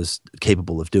what I was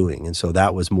capable of doing. And so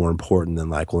that was more important than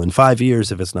like, well, in 5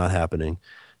 years, if it's not happening,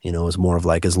 it was more of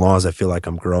like, as long as I feel like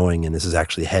I'm growing and this is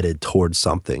actually headed towards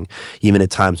something, even at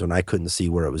times when I couldn't see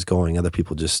where it was going,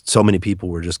 so many people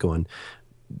were just going,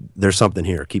 there's something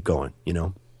here, keep going,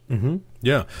 Mm-hmm.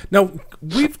 Yeah. Now,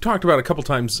 we've talked about a couple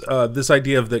times this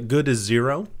idea of that good is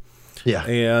zero. Yeah.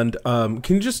 And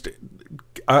can you just,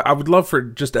 I would love for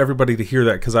just everybody to hear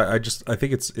that, because I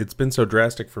think it's been so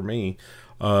drastic for me,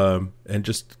 and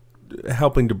just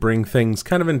helping to bring things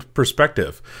kind of into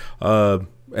perspective,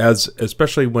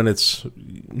 especially when it's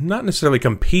not necessarily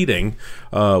competing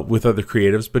with other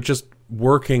creatives, but just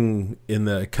working in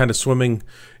the kind of swimming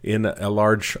in a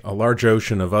large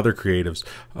ocean of other creatives.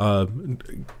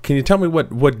 Can you tell me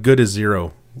what good is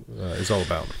zero is all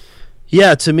about?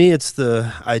 Yeah, to me, it's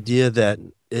the idea that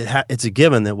it's a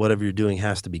given that whatever you're doing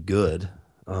has to be good.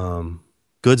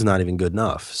 Good's not even good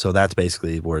enough, so that's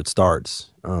basically where it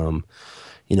starts.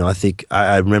 I think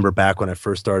I remember back when I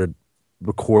first started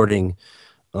recording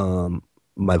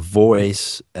my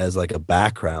voice as like a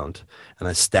background, and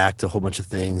I stacked a whole bunch of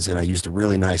things, and I used a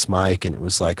really nice mic, and it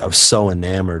was like I was so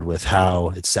enamored with how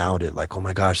it sounded, like, oh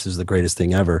my gosh, this is the greatest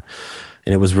thing ever.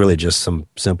 And it was really just some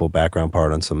simple background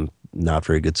part on some not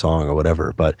very good song or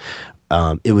whatever, but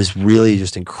it was really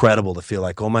just incredible to feel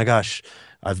like, oh my gosh,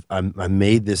 I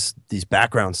made these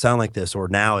backgrounds sound like this. Or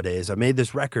nowadays I made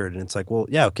this record, and it's like, well,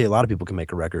 yeah, okay, a lot of people can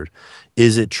make a record.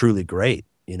 Is it truly great?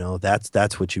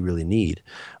 That's what you really need.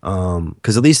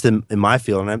 Because at least in my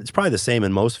field, and it's probably the same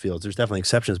in most fields, there's definitely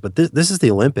exceptions, but this is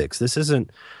the Olympics. This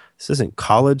isn't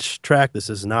college track. This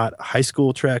is not high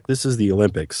school track. This is the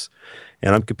Olympics,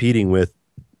 and I'm competing with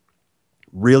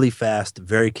really fast,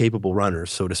 very capable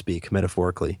runners, so to speak,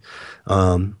 metaphorically.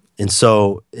 And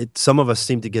so some of us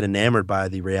seem to get enamored by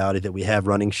the reality that we have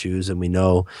running shoes and we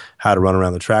know how to run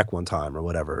around the track one time or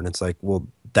whatever. And it's like, well,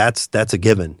 that's a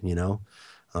given,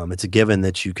 it's a given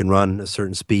that you can run a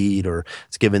certain speed, or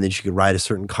it's given that you can write a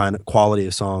certain kind of quality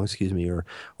of song, excuse me, or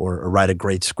write a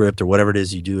great script or whatever it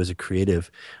is you do as a creative.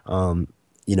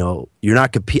 You're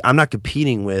not I'm not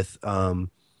competing with the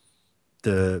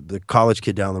college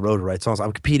kid down the road who writes songs.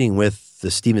 I'm competing with the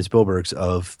Steven Spielbergs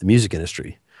of the music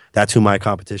industry. That's who my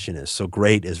competition is. So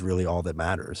great is really all that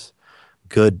matters.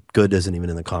 Good isn't even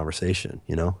in the conversation,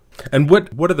 And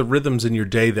what are the rhythms in your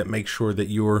day that make sure that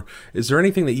is there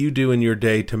anything that you do in your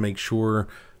day to make sure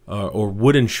or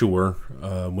would ensure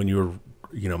when you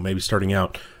were, maybe starting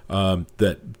out,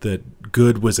 that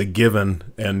good was a given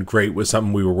and great was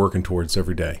something we were working towards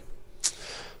every day?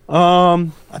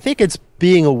 I think it's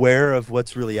being aware of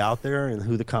what's really out there and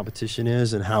who the competition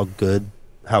is and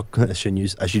I should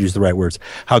use the right words,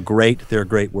 how great their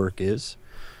great work is.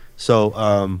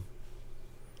 So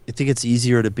I think it's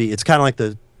easier to it's kind of like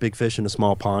the big fish in a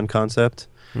small pond concept.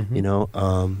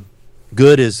 Mm-hmm.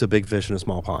 Good is a big fish in a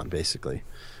small pond, basically.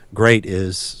 Great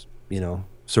is,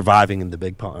 surviving in the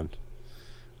big pond,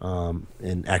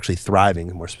 and actually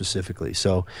thriving more specifically.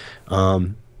 So,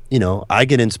 I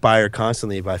get inspired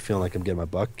constantly by feeling like I'm getting my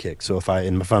butt kicked. So if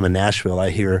I'm in Nashville,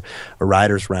 I hear a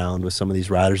writer's round with some of these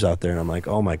writers out there, and I'm like,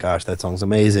 oh my gosh, that song's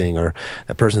amazing, or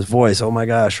that person's voice, oh my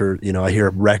gosh, or I hear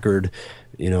a record,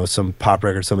 some pop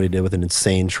record somebody did with an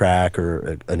insane track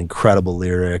or an incredible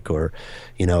lyric, or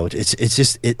it's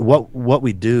just what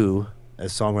we do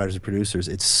as songwriters and producers.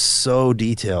 It's so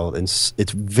detailed and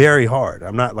it's very hard.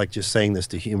 I'm not like just saying this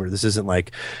to humor. This isn't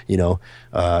like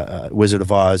Wizard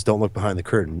of Oz, don't look behind the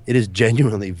curtain. It is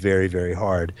genuinely very, very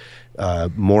hard,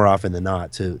 more often than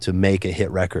not, to make a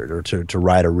hit record or to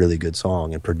write a really good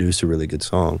song and produce a really good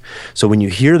song. So when you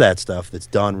hear that stuff that's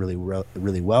done really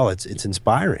really well, it's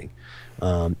inspiring,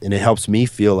 and it helps me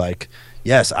feel like,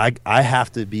 yes, I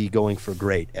have to be going for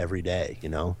great every day.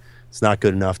 It's not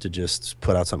good enough to just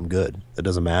put out something good. It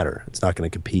doesn't matter. It's not going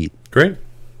to compete. Great.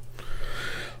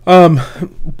 What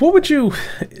would you...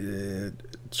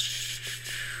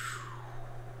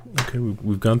 okay,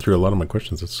 we've gone through a lot of my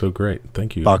questions. That's so great.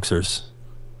 Thank you. Boxers.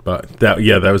 But that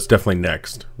was definitely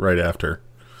next, right after.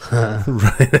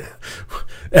 Right.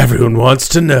 Everyone wants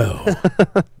to know.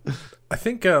 I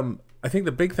think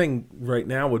the big thing right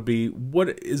now would be,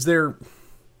 what is there...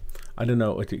 I don't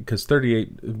know, because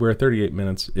we're at 38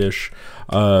 minutes ish,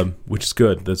 which is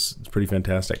good. That's pretty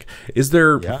fantastic. Is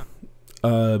there,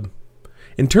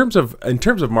 in terms of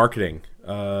marketing,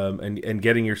 and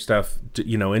getting your stuff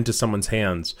into someone's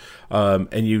hands,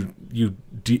 and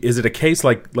is it a case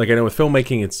like I know with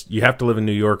filmmaking, you have to live in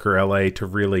New York or LA to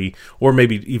really, or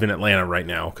maybe even Atlanta right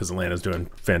now, because Atlanta's doing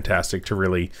fantastic, to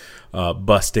really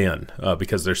bust in,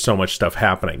 because there's so much stuff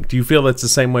happening. Do you feel it's the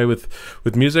same way with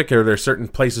music? Are there certain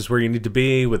places where you need to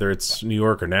be, whether it's New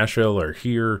York or Nashville or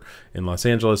here in Los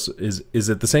Angeles? Is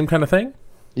it the same kind of thing?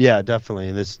 Yeah, definitely.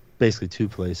 And there's basically two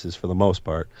places for the most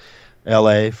part.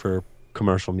 LA for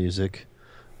commercial music,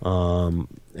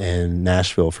 and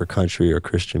Nashville for country or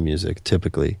Christian music,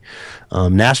 typically.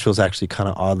 Nashville's actually kind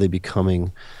of oddly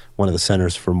becoming one of the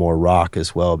centers for more rock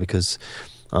as well, because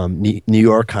New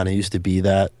York kind of used to be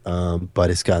that, but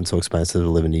it's gotten so expensive to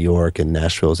live in New York, and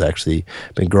Nashville's actually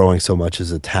been growing so much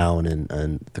as a town,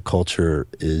 and the culture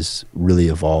is really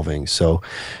evolving. So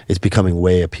it's becoming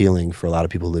way appealing for a lot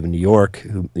of people who live in New York,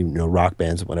 who, rock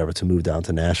bands and whatever, to move down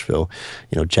to Nashville.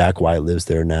 Jack White lives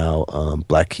there now.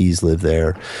 Black Keys live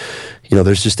there.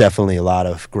 There's just definitely a lot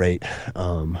of great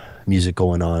music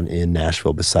going on in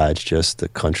Nashville besides just the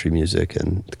country music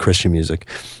and the Christian music.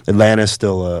 Atlanta's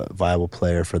still a viable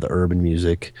player for the urban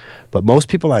music, but most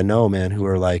people I know, man, who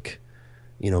are like,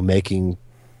 making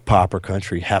pop or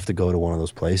country have to go to one of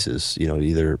those places,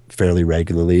 either fairly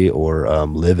regularly or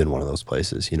live in one of those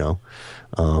places,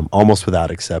 almost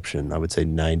without exception. I would say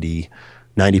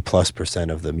 90+%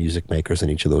 of the music makers in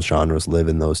each of those genres live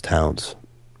in those towns.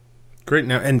 Great.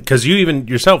 Now, and because you even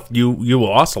yourself, you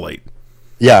will oscillate.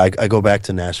 Yeah, I go back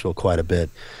to Nashville quite a bit.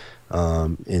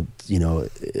 I'm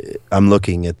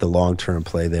looking at the long-term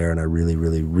play there, and I really,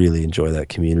 really, really enjoy that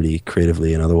community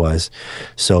creatively and otherwise.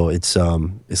 So it's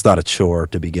not a chore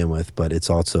to begin with, but it's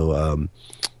also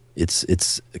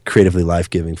it's creatively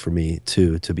life-giving for me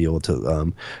too, to be able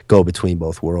to go between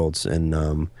both worlds.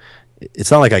 And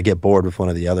it's not like I get bored with one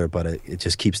or the other, but it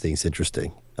just keeps things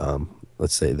interesting.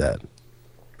 Let's say that.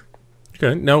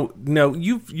 Okay. Now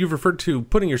you've referred to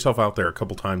putting yourself out there a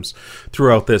couple times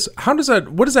throughout this.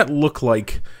 What does that look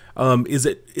like? Is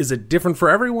it different for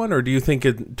everyone, or do you think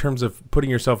in terms of putting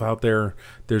yourself out there,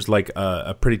 there's like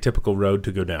a pretty typical road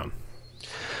to go down?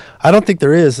 I don't think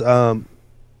there is. When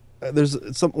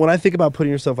I think about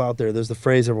putting yourself out there, there's the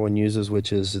phrase everyone uses,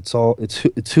 which is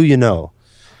it's who you know.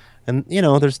 And,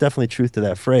 there's definitely truth to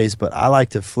that phrase, but I like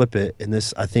to flip it, and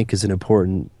this, I think, is an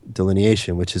important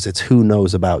delineation, which is it's who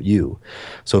knows about you.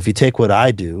 So if you take what I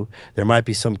do, there might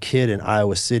be some kid in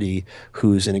Iowa City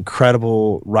who's an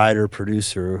incredible writer,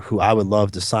 producer, who I would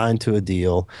love to sign to a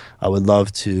deal. I would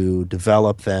love to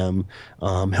develop them,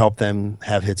 help them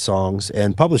have hit songs,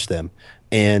 and publish them.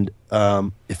 And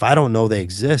if I don't know they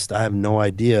exist, I have no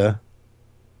idea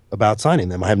about signing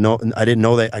them. I didn't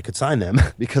know that I could sign them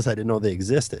because I didn't know they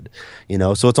existed,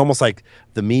 So it's almost like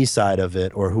the me side of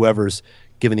it, or whoever's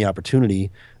given the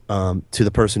opportunity to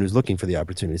the person who's looking for the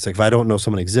opportunity. It's like, if I don't know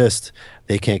someone exists,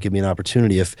 they can't give me an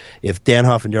opportunity. If Dan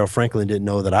Huff and Daryl Franklin didn't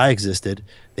know that I existed,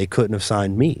 they couldn't have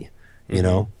signed me,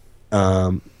 And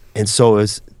so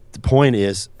the point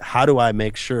is, how do I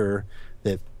make sure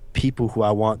that people who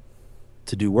I want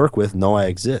to do work with know I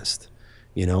exist?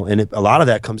 And a lot of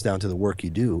that comes down to the work you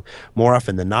do. More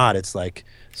often than not, it's like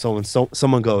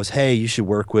someone goes, "Hey, you should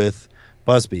work with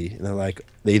Busby," and they're like,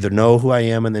 they either know who I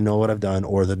am and they know what I've done,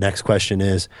 or the next question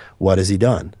is, "What has he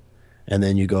done?" And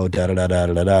then you go da da da da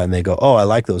da da, and they go, "Oh, I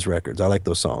like those records. I like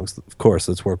those songs. Of course,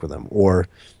 let's work with them." Or,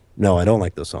 "No, I don't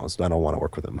like those songs. I don't want to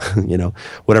work with them."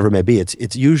 Whatever it may be.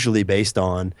 It's usually based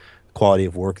on quality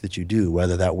of work that you do,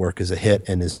 whether that work is a hit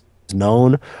and is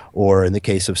known, or in the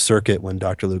case of Circuit, when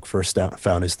Dr. Luke first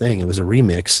found his thing, it was a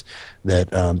remix that,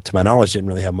 to my knowledge, didn't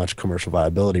really have much commercial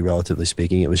viability, relatively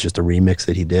speaking. It was just a remix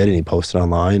that he did, and he posted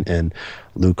online, and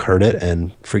Luke heard it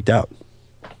and freaked out.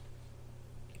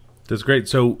 That's great.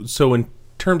 So in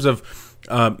terms of,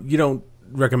 you don't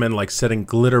recommend like setting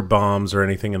glitter bombs or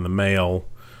anything in the mail,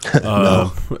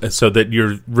 No. so that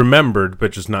you're remembered,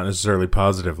 but just not necessarily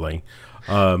positively.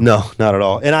 No, not at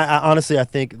all. And I honestly, I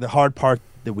think the hard part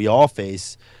that we all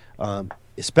face,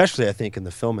 especially I think in the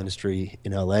film industry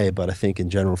in LA, but I think in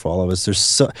general for all of us,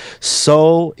 there's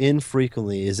so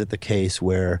infrequently is it the case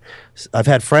where I've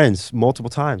had friends multiple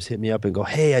times hit me up and go,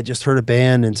 "Hey, I just heard a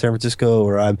band in San Francisco,"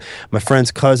 or my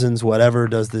friend's cousins, whatever,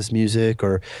 does this music,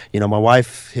 or my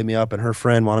wife hit me up and her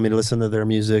friend wanted me to listen to their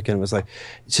music, and it was like,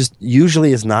 it's just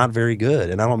usually is not very good.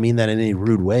 And I don't mean that in any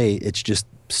rude way. It's just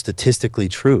statistically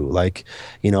true. Like,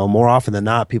 more often than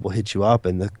not, people hit you up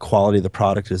and the quality of the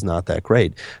product is not that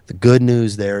great. The good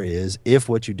news there is, if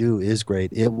what you do is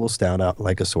great, it will stand out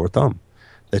like a sore thumb.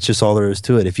 That's just all there is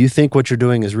to it. If you think what you're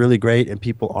doing is really great and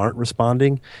people aren't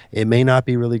responding, it may not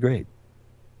be really great.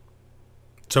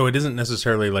 So it isn't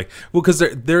necessarily like, well, because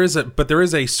there is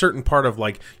a certain part of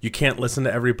like, you can't listen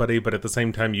to everybody, but at the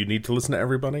same time you need to listen to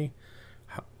everybody,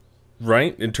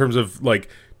 right? In terms of like,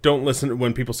 don't listen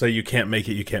when people say you can't make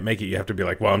it. You have to be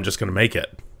like, well, I'm just going to make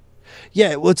it.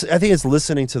 Yeah, well, I think it's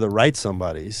listening to the right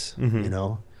somebodies,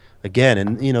 Again,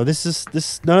 and this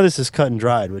none of this is cut and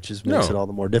dried, which makes it all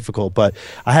the more difficult. But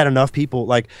I had enough people,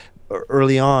 like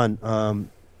early on,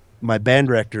 my band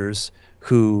directors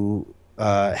who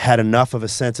had enough of a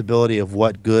sensibility of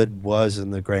what good was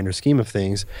in the grander scheme of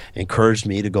things, encouraged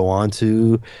me to go on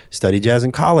to study jazz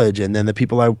in college. And then the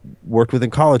people I worked with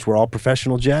in college were all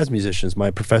professional jazz musicians,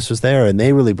 my professors there, and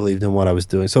they really believed in what I was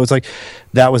doing. So it's like,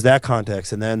 that was that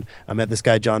context. And then I met this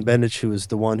guy, John Bendich, who was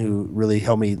the one who really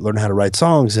helped me learn how to write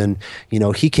songs. And,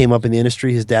 he came up in the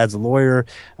industry. His dad's a lawyer,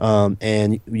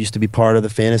 and used to be part of the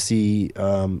Fantasy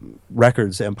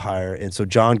Records empire. And so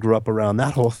John grew up around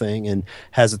that whole thing and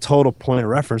has a total point of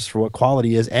reference for what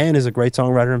quality is, and is a great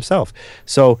songwriter himself.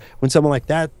 So when someone like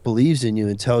that believes in you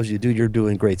and tells you, "Dude, you're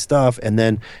doing great stuff," and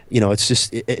then it's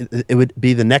just it would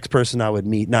be the next person I would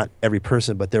meet, not every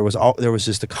person, but there was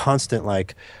just a constant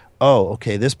like, "Oh,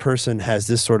 okay, this person has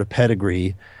this sort of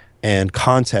pedigree. and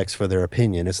context for their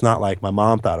opinion. It's not like my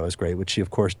mom thought it was great, which she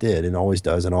of course did and always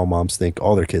does, and all moms think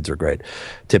all their kids are great,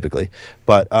 typically.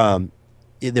 But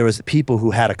there was people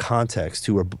who had a context,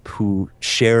 who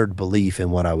shared belief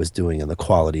in what I was doing and the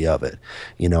quality of it.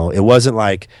 You know, it wasn't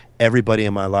like everybody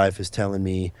in my life is telling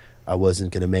me I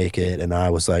wasn't going to make it, and I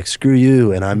was like, screw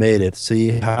you, and I made it.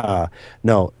 See, ha.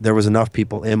 No, there was enough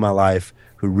people in my life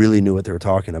who really knew what they were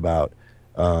talking about,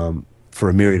 for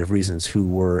a myriad of reasons, who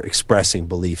were expressing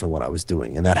belief in what I was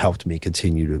doing, and that helped me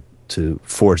continue to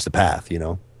forge the path, you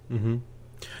know. Mm-hmm.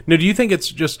 Now, do you think it's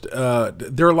just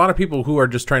there are a lot of people who are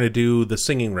just trying to do the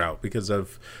singing route because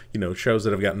of, you know, shows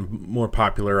that have gotten more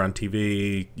popular on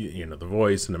TV, you know, The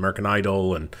Voice and American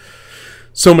Idol and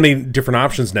so many different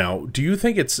options now. Do you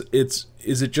think is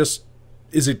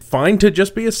it fine to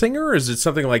just be a singer, or is it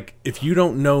something like, if you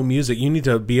don't know music, you need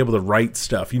to be able to write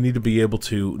stuff, you need to be able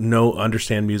to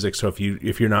understand music, so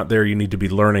if you're not there, you need to be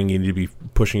learning, you need to be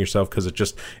pushing yourself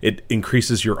because it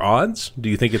increases your odds? Do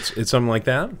you think it's something like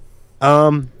that?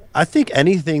 I think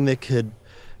anything that could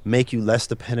make you less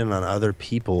dependent on other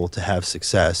people to have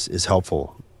success is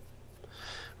helpful.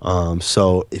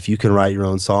 So if you can write your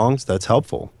own songs, that's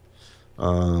helpful.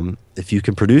 If you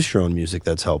can produce your own music,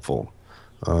 that's helpful.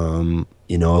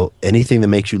 You know, anything that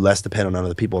makes you less dependent on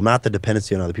other people. Not that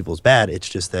dependency on other people is bad. It's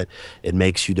just that it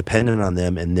makes you dependent on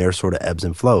them and their sort of ebbs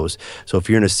and flows. So if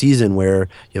you're in a season where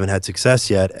you haven't had success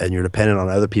yet and you're dependent on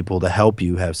other people to help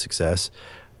you have success,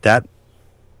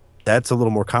 that's a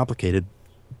little more complicated,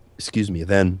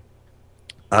 then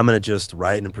I'm going to just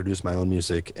write and produce my own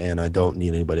music, and I don't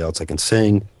need anybody else. I can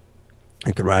sing,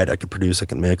 I can write, I can produce, I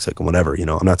can mix, I can whatever, you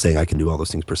know. I'm not saying I can do all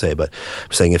those things per se, but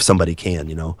I'm saying if somebody can,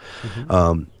 you know.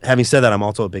 Mm-hmm. Having said that, I'm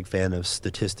also a big fan of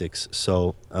statistics.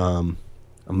 So I'm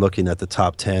looking at the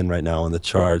top 10 right now on the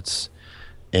charts,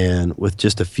 and with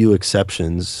just a few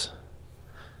exceptions,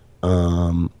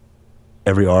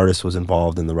 every artist was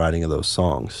involved in the writing of those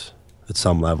songs at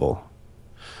some level.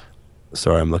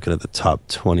 Sorry, I'm looking at the top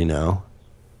 20 now.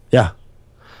 Yeah.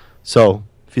 So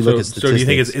if you look at statistics, so do you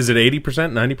think is it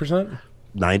 80%, 90%?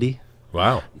 90.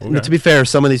 Wow. Okay. To be fair,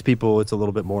 some of these people, it's a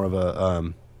little bit more of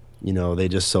a, you know, they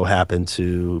just so happen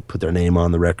to put their name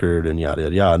on the record and yada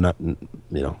yada yada. Not, you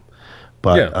know,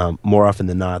 but yeah. More often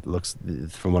than not, looks,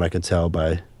 from what I can tell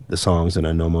by the songs, and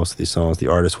I know most of these songs, the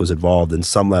artist was involved in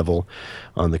some level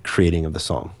on the creating of the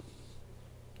song.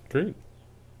 Great.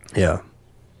 Yeah.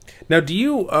 Now, do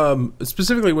you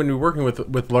specifically when you're working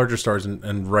with larger stars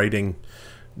and writing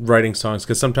songs?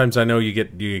 Because sometimes I know you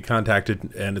get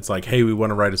contacted and it's like, hey, we want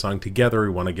to write a song together. We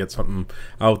want to get something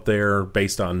out there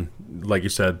based on, like you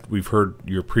said, we've heard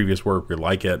your previous work, we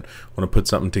like it. Want to put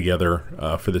something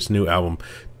together for this new album.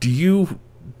 Do you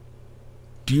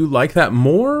like that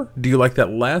more? Do you like that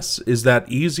less? Is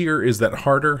that easier? Is that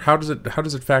harder? How does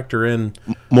it factor in?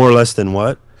 More or less than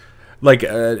what? Like,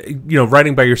 you know,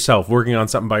 writing by yourself, working on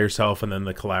something by yourself, and then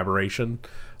the collaboration.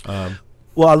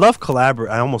 Well, I love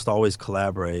collaborate. I almost always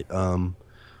collaborate.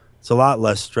 It's a lot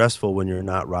less stressful when you're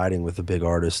not writing with a big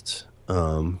artist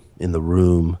in the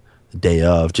room the day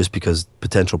of, just because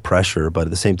potential pressure. But at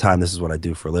the same time, this is what I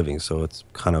do for a living, so it's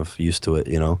kind of used to it,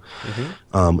 you know.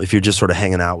 Mm-hmm. If you're just sort of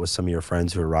hanging out with some of your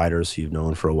friends who are writers who you've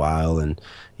known for a while, and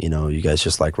you know you guys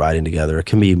just like writing together, it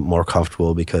can be more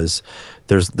comfortable because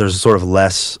there's sort of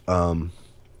less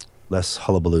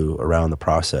hullabaloo around the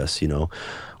process, you know.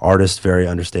 Artists, very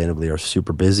understandably, are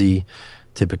super busy.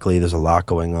 Typically, there's a lot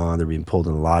going on. They're being pulled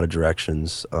in a lot of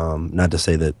directions. Not to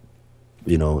say that,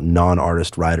 you know,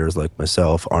 non-artist writers like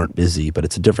myself aren't busy, but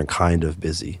it's a different kind of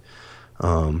busy.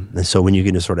 And so when you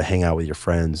can just sort of hang out with your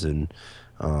friends and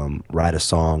write a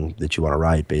song that you want to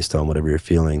write based on whatever you're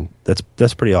feeling,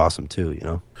 that's pretty awesome too, you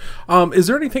know. Is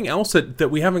there anything else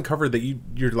that we haven't covered that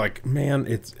you're like, man,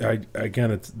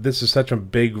 this is such a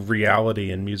big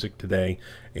reality in music today,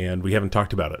 and we haven't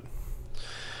talked about it?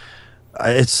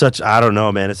 I don't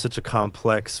know, man. It's such a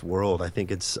complex world. I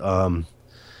think it's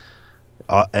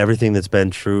everything that's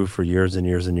been true for years and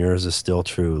years and years is still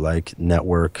true. Like,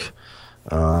 network,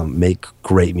 make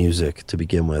great music to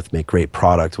begin with, make great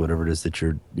product, whatever it is that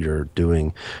you're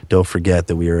doing. Don't forget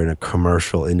that we are in a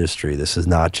commercial industry. This is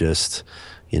not just,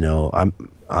 you know,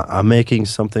 I'm making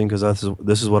something because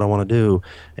this is what I want to do,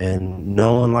 and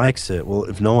no one likes it. Well,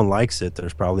 if no one likes it,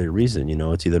 there's probably a reason. You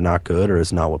know, it's either not good or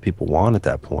it's not what people want at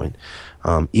that point.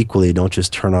 Equally, don't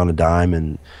just turn on a dime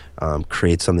and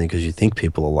create something because you think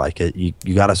people will like it. You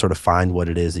got to sort of find what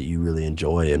it is that you really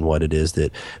enjoy and what it is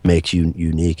that makes you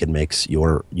unique and makes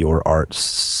your art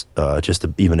just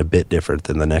even a bit different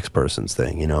than the next person's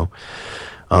thing, you know.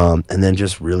 And then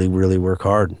just really, really work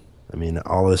hard. I mean,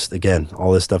 all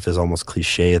this stuff is almost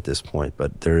cliche at this point,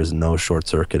 but there is no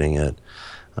short-circuiting it.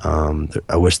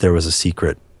 I wish there was a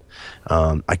secret.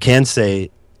 I can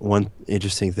say one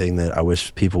interesting thing that I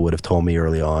wish people would have told me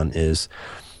early on is,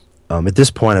 at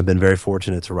this point, I've been very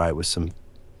fortunate to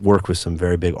work with some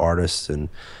very big artists and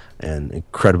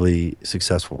incredibly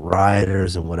successful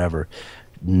writers and whatever.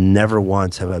 Never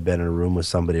once have I been in a room with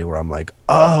somebody where I'm like,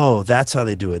 oh, that's how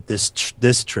they do it.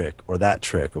 This trick or that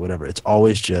trick or whatever. It's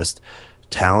always just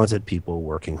talented people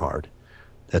working hard.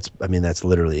 That's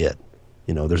literally it.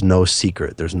 There's no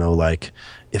secret. There's no like,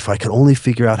 if I could only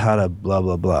figure out how to blah,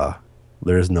 blah, blah.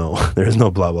 There's no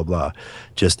blah, blah, blah.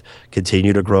 Just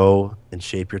continue to grow and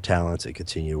shape your talents and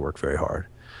continue to work very hard.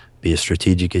 Be as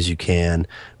strategic as you can,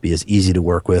 be as easy to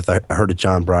work with. I heard a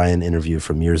John Bryan interview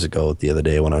from years ago the other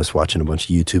day when I was watching a bunch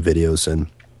of YouTube videos, and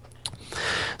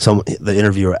the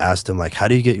interviewer asked him, like, how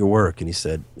do you get your work? And he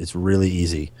said, it's really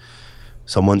easy.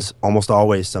 Almost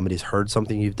always somebody's heard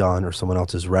something you've done, or someone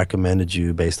else has recommended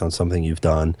you based on something you've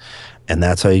done, and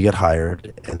that's how you get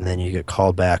hired. And then you get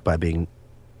called back by doing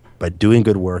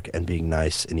good work and being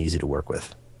nice and easy to work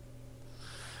with.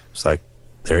 It's like,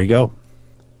 there you go.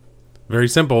 Very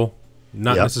simple.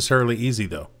 Not Yep. necessarily easy,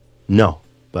 though. No,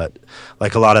 but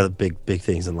like a lot of the big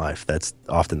things in life, that's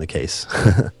often the case.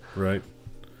 Right.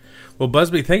 Well,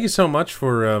 Busby, thank you so much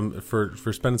for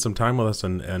spending some time with us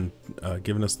and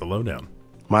giving us the lowdown.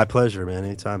 My pleasure, man.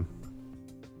 Anytime.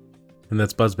 And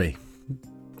that's Busby.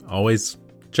 Always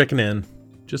checking in,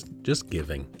 just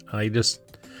giving. I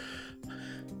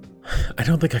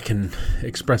don't think I can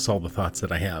express all the thoughts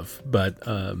that I have, but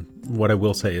what I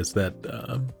will say is that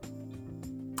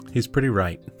he's pretty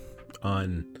right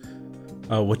on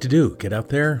what to do. Get out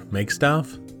there, make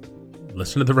stuff,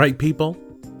 listen to the right people,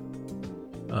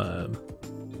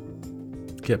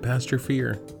 get past your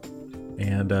fear,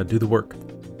 and do the work.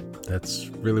 That's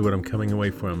really what I'm coming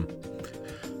away from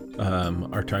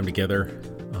our time together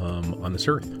on this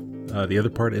earth. The other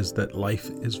part is that life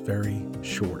is very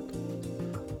short.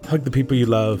 Hug the people you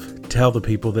love. Tell the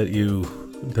people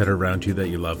that are around you that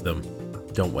you love them.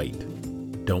 Don't wait.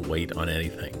 Don't wait on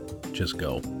anything. Just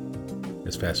go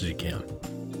as fast as you can,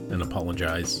 and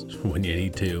apologize when you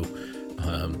need to.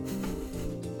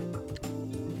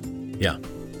 Yeah,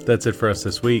 that's it for us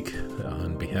this week.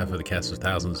 On behalf of the Cast of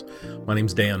Thousands, my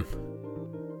name's Dan.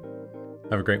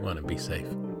 Have a great one and be safe.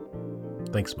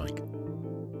 Thanks, Mike.